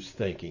Vishnu's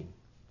thinking.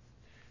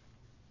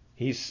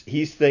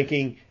 He's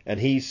thinking, and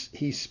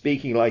he's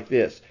speaking like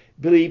this.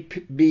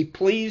 Be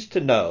pleased to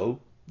know.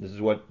 This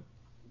is what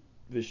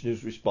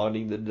Vishnu's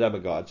responding to the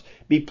demigods.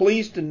 Be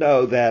pleased to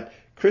know that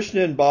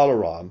Krishna and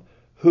Balaram,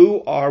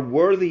 who are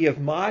worthy of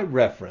my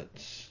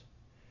reference,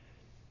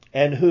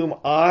 and whom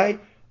I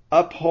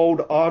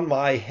uphold on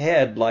my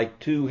head like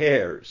two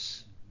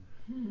hairs,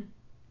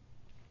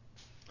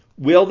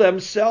 will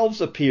themselves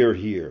appear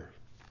here,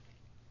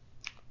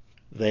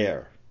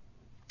 there.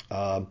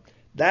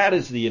 That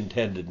is the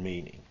intended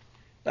meaning.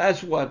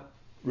 That's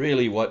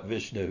really what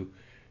Vishnu,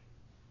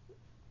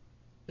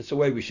 it's the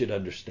way we should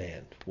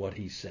understand what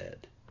he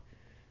said.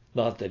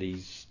 Not that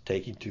he's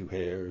taking two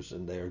hairs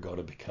and they're going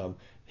to become,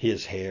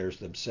 his hairs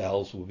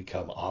themselves will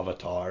become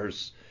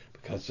avatars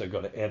because they're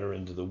going to enter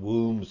into the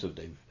wombs of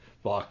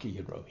Devaki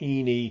and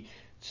Rohini.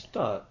 It's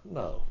not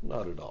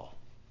at all.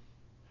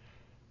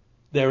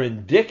 They're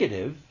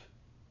indicative.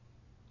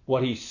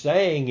 What he's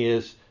saying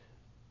is,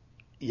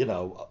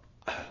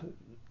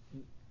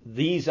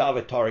 these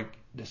avataric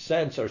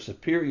descents are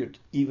superior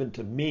even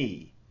to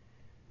me.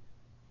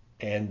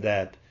 And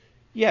that,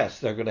 yes,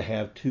 they're going to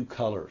have two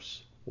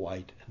colors,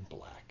 white and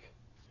black.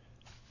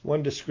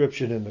 One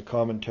description in the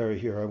commentary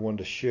here I wanted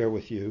to share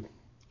with you,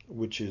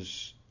 which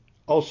is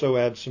also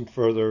adds some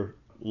further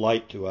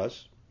light to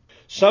us.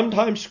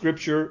 Sometimes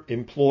Scripture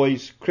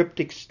employs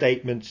cryptic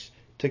statements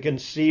to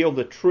conceal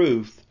the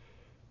truth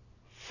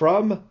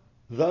from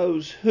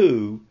those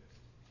whose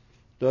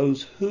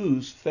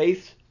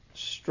faith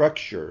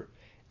structure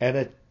and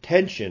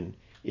attention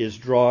is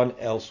drawn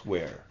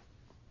elsewhere.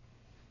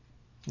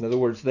 In other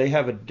words, they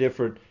have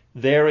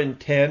their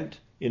intent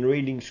in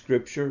reading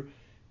Scripture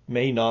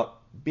may not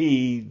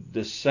be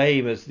the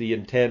same as the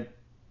intent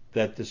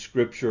that the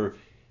Scripture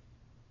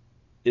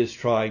is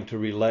trying to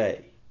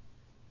relay.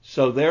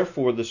 So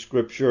therefore the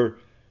Scripture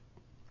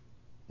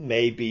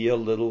may be a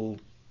little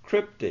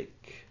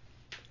cryptic.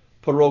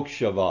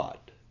 Parokshavad.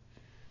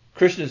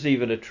 Krishna's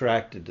even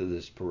attracted to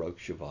this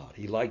Parokshavad.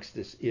 He likes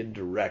this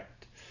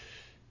indirect,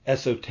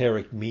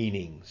 esoteric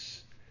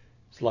meanings.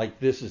 It's like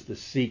this is the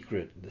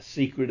secret of the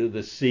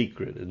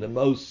secret, and the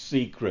most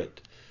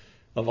secret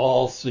of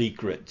all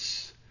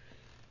secrets.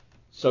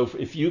 So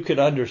if you could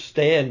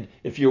understand,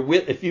 if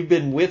you've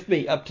been with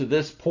me up to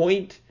this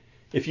point,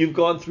 if you've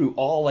gone through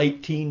all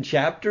 18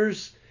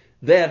 chapters,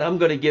 then I'm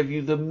going to give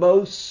you the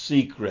most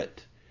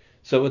secret.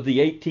 So in the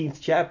 18th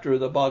chapter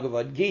of the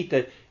Bhagavad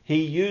Gita,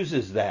 he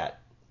uses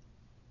that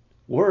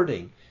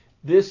wording.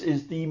 This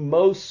is the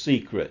most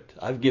secret.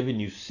 I've given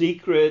you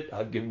secret.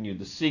 I've given you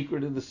the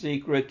secret of the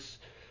secrets.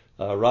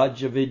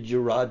 Rajavidya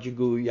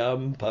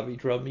Rajaguyam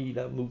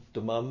Pavitramida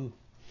Muttamam.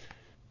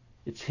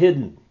 It's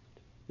hidden.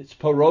 It's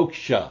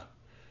paroksha.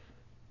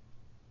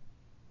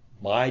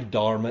 My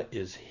dharma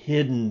is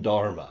hidden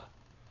dharma.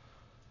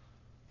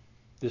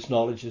 This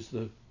knowledge is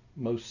the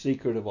most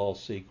secret of all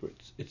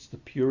secrets. It's the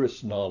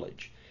purest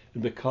knowledge.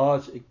 And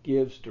because it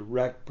gives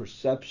direct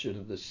perception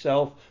of the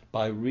self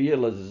by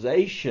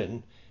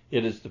realization,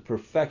 it is the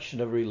perfection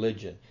of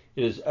religion.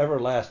 It is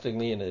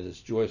everlastingly and it is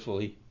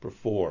joyfully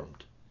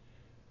performed.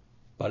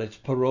 But it's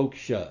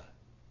paroksha.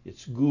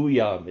 It's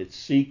guyam. It's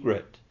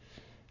secret.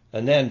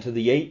 And then to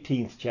the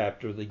 18th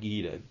chapter of the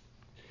Gita,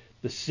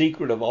 the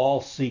secret of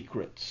all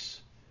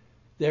secrets.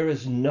 There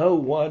is no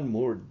one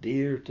more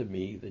dear to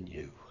me than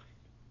you.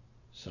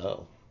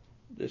 So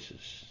this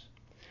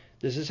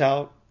is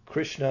how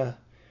Krishna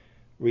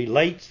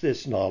relates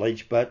this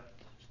knowledge, but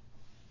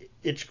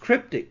it's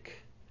cryptic.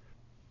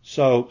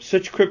 So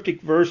such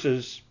cryptic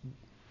verses,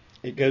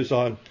 it goes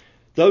on,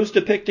 those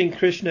depicting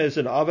Krishna as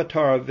an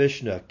avatar of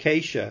Vishnu,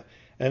 Kesha,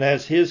 and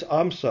as his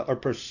Amsa are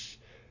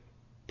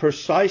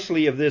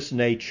precisely of this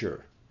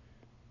nature.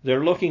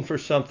 They're looking for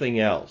something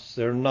else.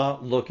 They're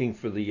not looking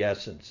for the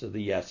essence of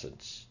the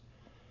essence.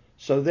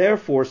 So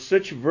therefore,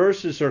 such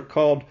verses are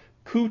called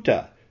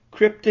kuta,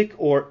 cryptic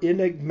or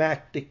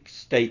enigmatic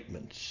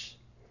statements.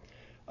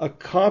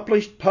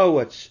 Accomplished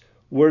poets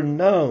were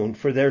known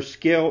for their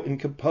skill in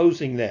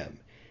composing them.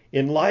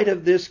 In light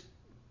of this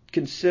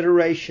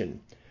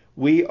consideration,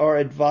 we are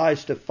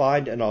advised to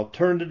find an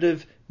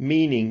alternative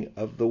meaning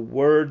of the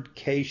word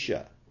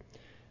Kesha.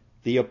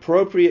 The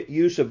appropriate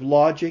use of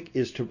logic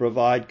is to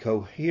provide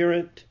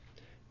coherent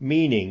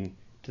meaning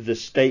to the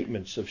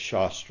statements of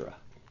Shastra.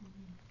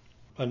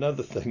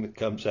 Another thing that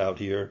comes out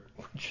here,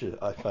 which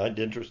I find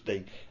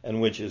interesting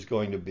and which is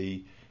going to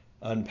be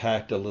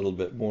unpacked a little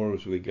bit more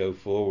as we go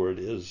forward,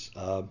 is,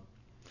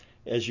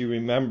 as you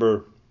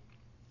remember,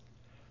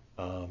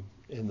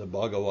 in the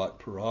Bhagavat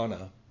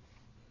Purana,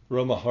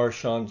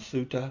 Romaharshan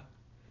Sutta.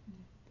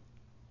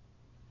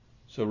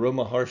 So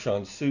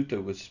Romaharshan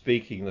Sutta was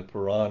speaking the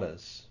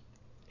Puranas,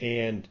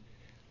 and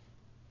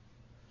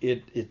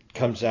it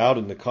comes out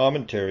in the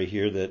commentary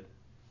here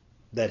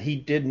that he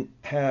didn't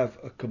have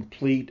a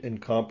complete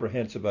and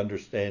comprehensive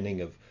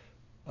understanding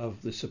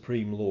of the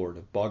Supreme Lord,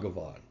 of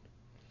Bhagavan.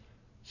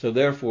 So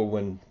therefore,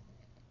 when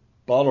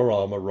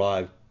Balaram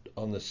arrived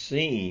on the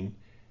scene,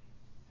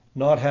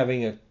 not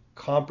having a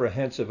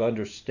comprehensive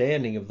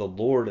understanding of the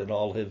Lord and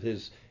all of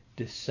his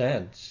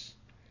descents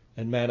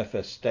and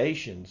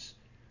manifestations,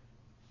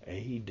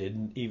 he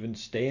didn't even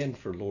stand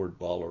for Lord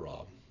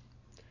Balaram.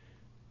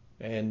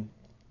 And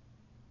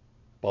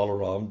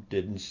Balaram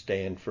didn't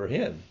stand for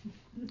him.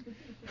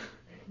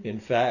 In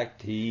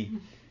fact, he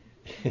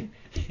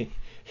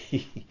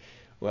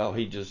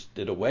just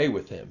did away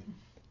with him.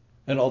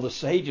 And all the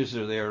sages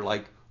are there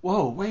like,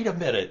 whoa, wait a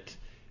minute.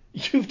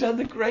 You've done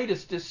the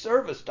greatest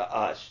disservice to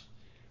us.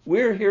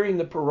 We're hearing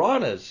the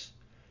Puranas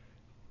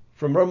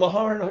from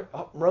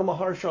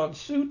Ramaharshan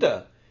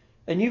Sutta,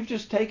 and you've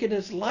just taken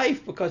his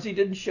life because he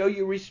didn't show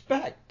you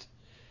respect.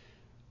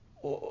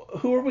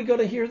 Who are we going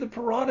to hear the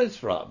Puranas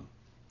from?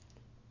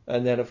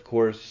 And then, of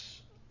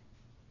course,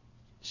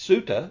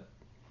 Sutta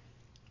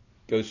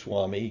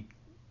Goswami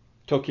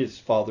took his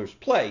father's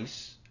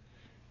place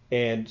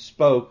and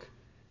spoke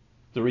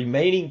the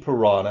remaining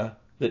Purana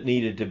that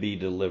needed to be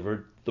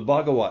delivered, the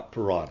Bhagavat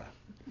Purana,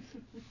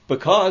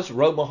 because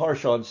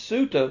Ramaharshan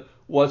Sutta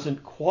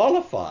wasn't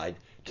qualified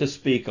to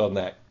speak on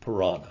that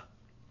Purana.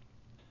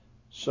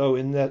 So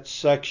in that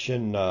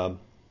section,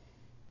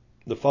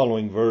 the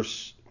following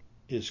verse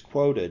is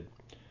quoted.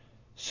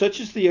 Such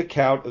is the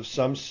account of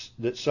some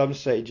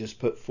sages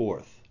put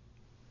forth.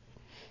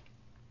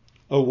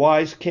 O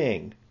wise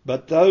king,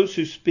 but those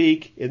who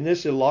speak in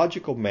this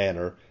illogical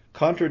manner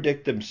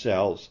contradict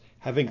themselves,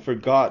 having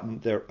forgotten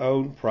their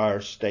own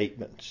prior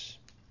statements.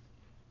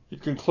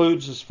 It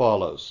concludes as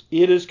follows.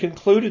 It is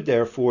concluded,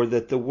 therefore,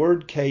 that the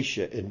word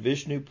Kesha in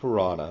Vishnu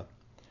Purana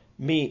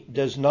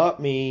does not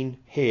mean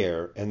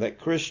hair, and that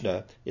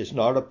Krishna is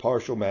not a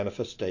partial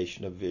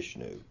manifestation of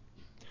Vishnu.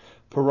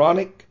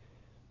 Puranic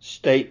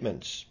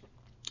statements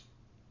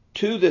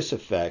to this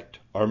effect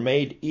are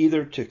made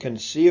either to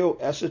conceal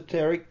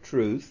esoteric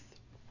truth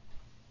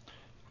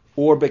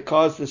or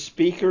because the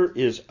speaker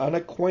is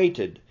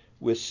unacquainted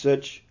with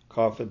such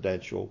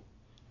confidential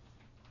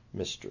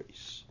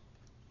mysteries.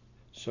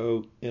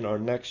 So in our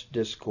next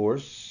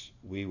discourse,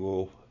 we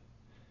will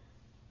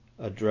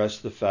address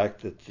the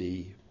fact that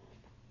the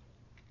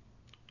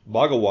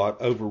Bhagavat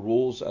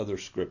overrules other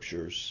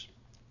scriptures,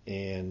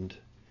 and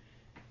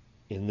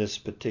in this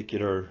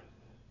particular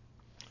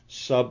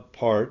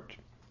subpart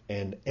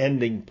and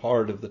ending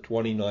part of the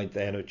 29th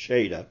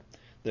Anucheta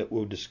that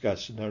we'll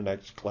discuss in our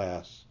next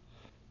class,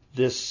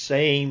 this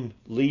same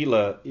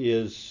Leela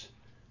is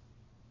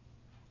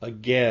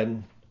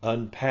again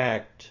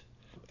unpacked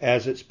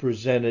as it's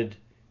presented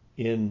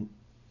in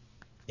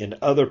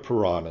other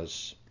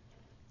Puranas.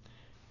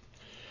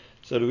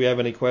 So do we have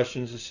any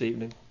questions this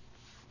evening?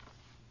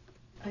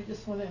 I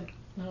just want to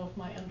know if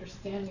my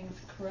understanding is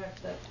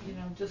correct, that,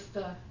 just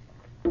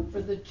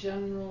for the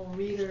general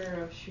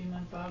reader of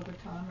Srimad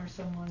Bhagavatam or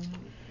someone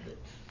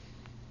that's,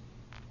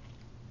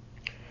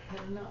 I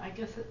don't know, I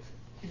guess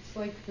it's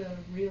like the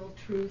real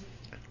truth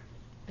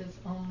is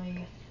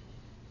only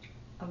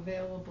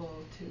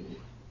available to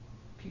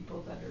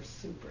people that are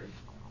super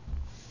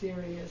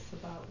serious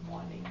about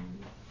wanting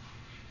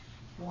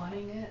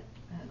it,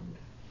 and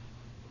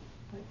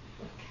like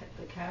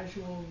the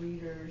casual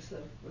readers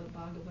of the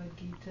Bhagavad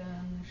Gita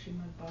and the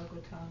Srimad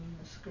Bhagavatam and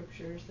the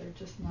scriptures, they're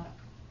just not,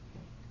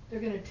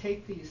 they're going to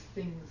take these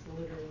things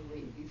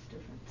literally, these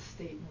different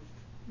statements.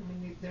 I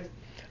mean,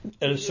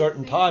 at a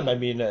certain time,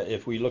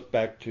 if we look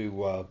back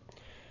to,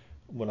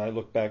 when I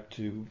look back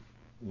to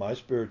my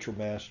spiritual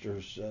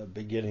master's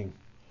beginning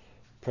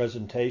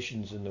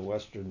presentations in the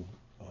Western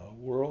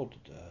world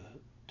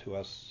to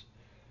us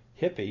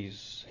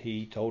hippies,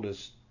 he told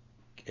us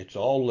it's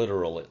all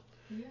literal.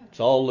 Yeah. It's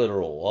all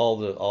literal. All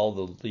the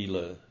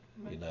Leela,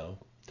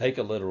 take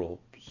a literal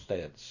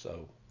stance.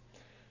 So,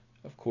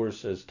 of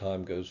course, as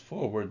time goes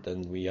forward,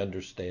 then we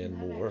understand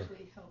and that more.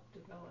 Actually helped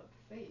develop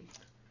faith,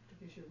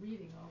 because you're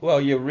reading all. Well,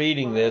 you're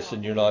reading this,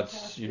 and you're not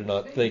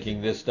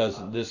thinking this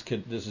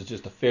is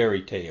just a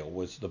fairy tale.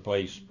 Was the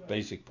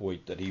basic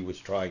point that he was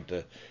trying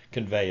to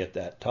convey at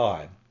that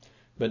time.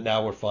 But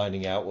now we're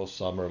finding out, well,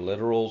 some are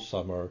literal,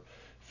 some are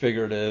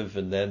figurative,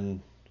 and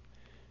then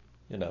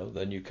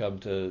you come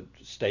to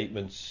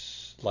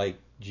statements like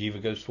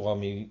Jiva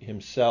Goswami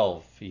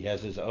himself. He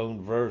has his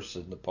own verse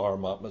in the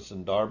Paramatma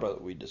Sandarbha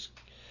that we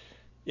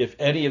if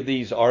any of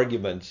these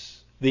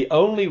arguments, the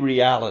only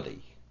reality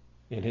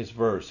in his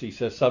verse, he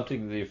says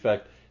something to the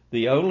effect,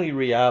 the only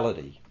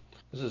reality,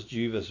 this is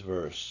Jiva's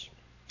verse,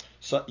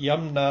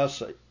 Satyamna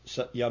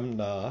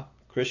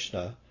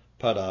Krishna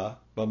Pada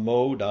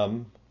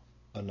Bamodam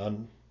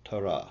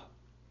Anantara.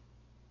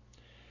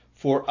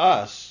 For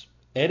us,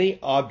 any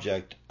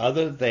object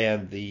other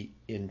than the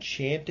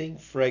enchanting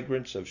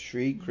fragrance of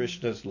Sri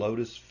Krishna's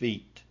lotus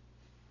feet,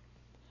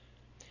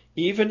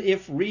 even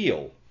if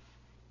real,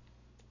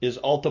 is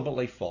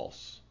ultimately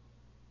false.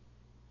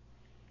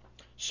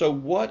 So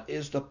what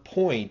is the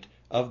point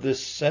of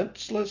this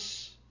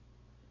senseless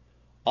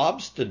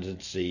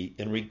obstinacy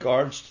in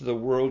regards to the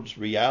world's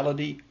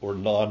reality or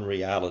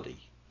non-reality?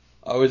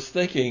 I was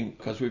thinking,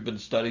 because we've been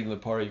studying the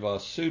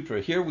Parivas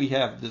Sutra, here we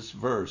have this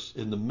verse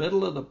in the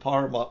middle of the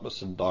Paramatma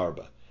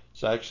Sandarbha.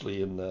 It's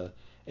actually in the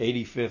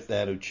 85th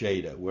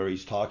Anucheta, where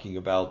he's talking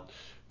about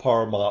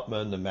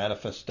Paramatma and the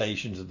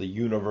manifestations of the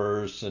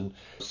universe. And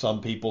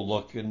some people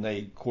look, and they,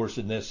 of course,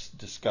 in this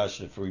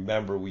discussion, if you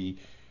remember, we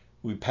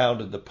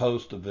pounded the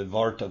post of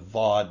Vivarta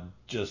Vad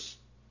just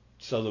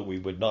so that we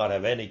would not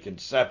have any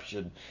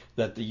conception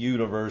that the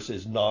universe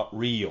is not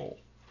real.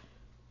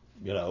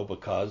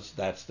 Because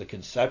that's the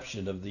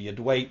conception of the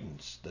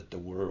Advaitins, that the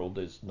world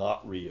is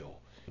not real.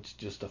 It's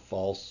just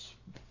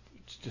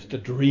it's just a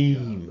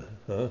dream.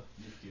 Huh?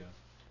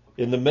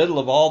 In the middle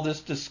of all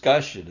this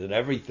discussion and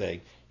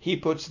everything, he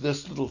puts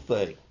this little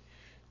thing,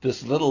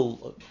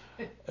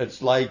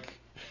 it's like,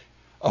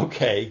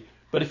 okay,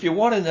 but if you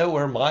want to know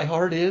where my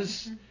heart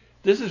is,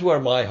 this is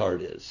where my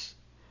heart is.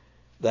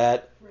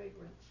 That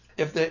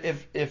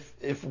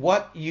if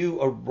what you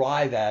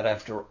arrive at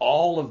after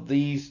all of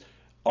these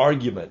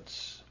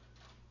arguments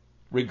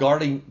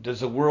regarding does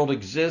the world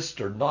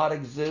exist or not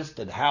exist,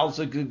 and how's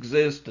it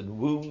exist,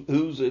 and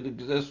who's it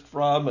exist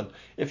from, and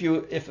if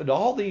in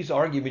all these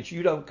arguments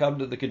you don't come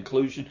to the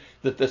conclusion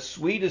that the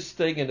sweetest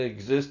thing in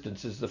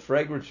existence is the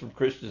fragrance from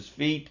Krishna's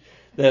feet,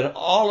 then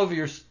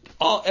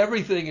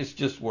everything is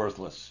just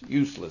worthless,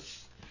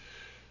 useless.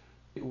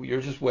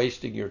 You're just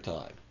wasting your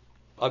time.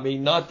 I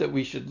mean, not that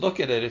we should look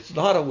at it, it's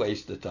not a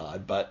waste of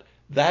time, but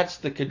that's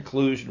the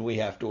conclusion we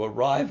have to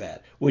arrive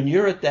at. When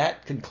you're at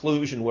that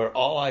conclusion where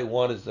all I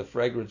want is the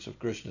fragrance of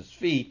Krishna's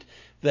feet,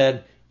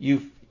 then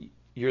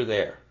you're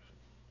there.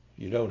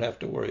 You don't have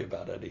to worry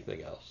about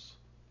anything else.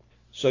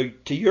 So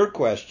to your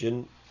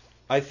question,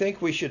 I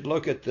think we should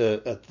look at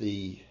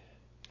the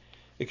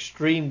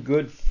extreme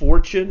good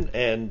fortune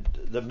and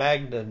the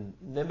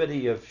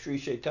magnanimity of Sri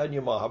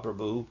Chaitanya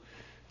Mahaprabhu.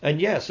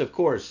 And yes, of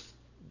course,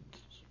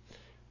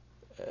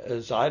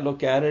 as I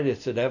look at it,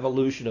 it's an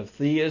evolution of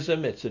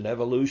theism. It's an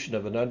evolution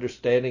of an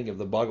understanding of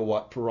the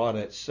Bhagavat Purana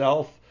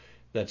itself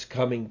that's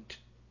coming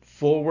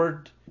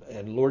forward.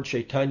 And Lord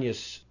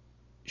Chaitanya's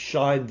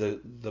shined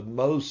the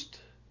most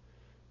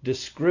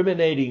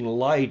discriminating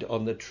light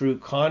on the true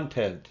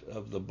content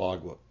of the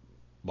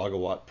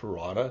Bhagavat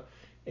Purana.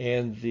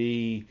 And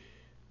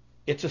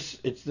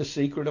it's the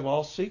secret of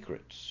all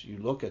secrets. You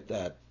look at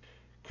that.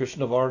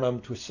 Krishna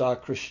Varnam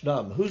Tvisa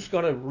Krishnam. Who's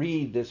going to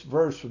read this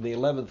verse from the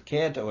 11th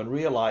canto and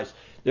realize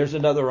there's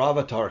another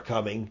avatar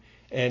coming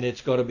and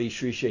it's going to be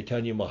Sri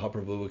Chaitanya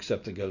Mahaprabhu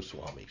except the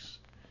Goswamis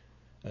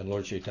and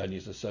Lord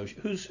Chaitanya's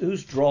associate?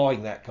 Who's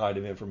drawing that kind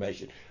of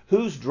information?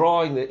 Who's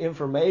drawing the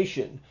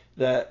information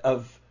that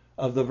of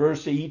the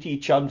verse Iti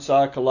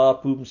Chamsa Kala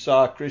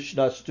Pumsa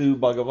Krishna Stu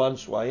Bhagavan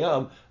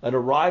Swayam, and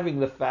arriving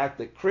the fact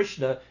that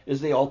Krishna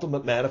is the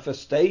ultimate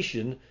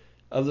manifestation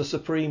of the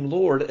Supreme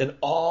Lord, and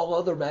all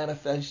other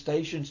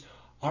manifestations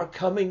are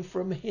coming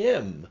from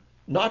him,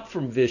 not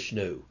from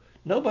Vishnu.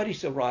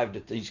 Nobody's arrived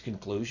at these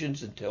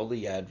conclusions until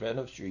the advent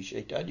of Sri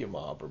Chaitanya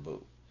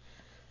Mahaprabhu.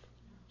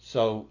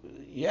 So,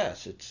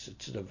 yes,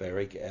 it's a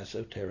very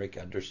esoteric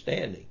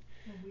understanding.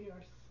 And we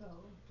are so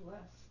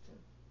blessed.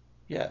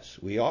 Yes,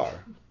 we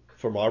are.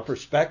 From our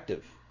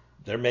perspective,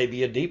 there may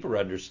be a deeper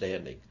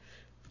understanding.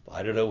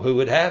 I don't know who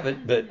would have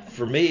it, but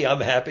for me, I'm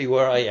happy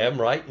where I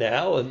am right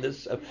now, and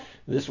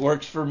this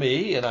works for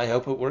me, and I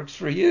hope it works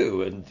for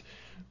you. And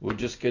we'll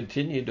just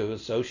continue to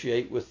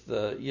associate with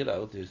the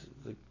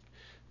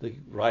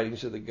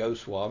writings of the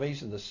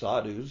Goswamis and the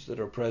sadhus that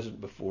are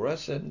present before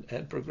us,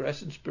 and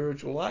progress in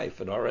spiritual life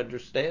and our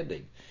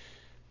understanding.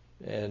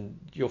 And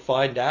you'll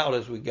find out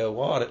as we go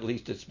on, at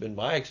least it's been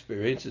my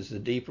experience, as the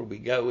deeper we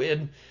go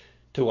in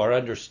to our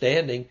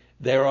understanding,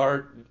 there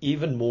are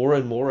even more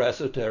and more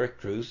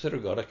esoteric truths that are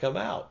going to come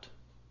out.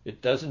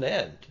 It doesn't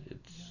end.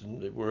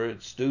 We're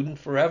a student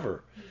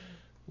forever.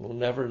 We'll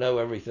never know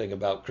everything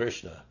about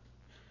Krishna.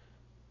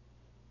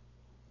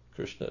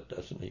 Krishna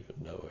doesn't even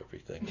know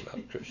everything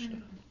about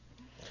Krishna.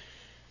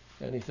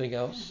 Anything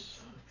else?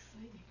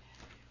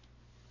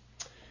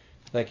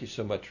 Thank you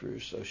so much for your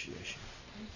association.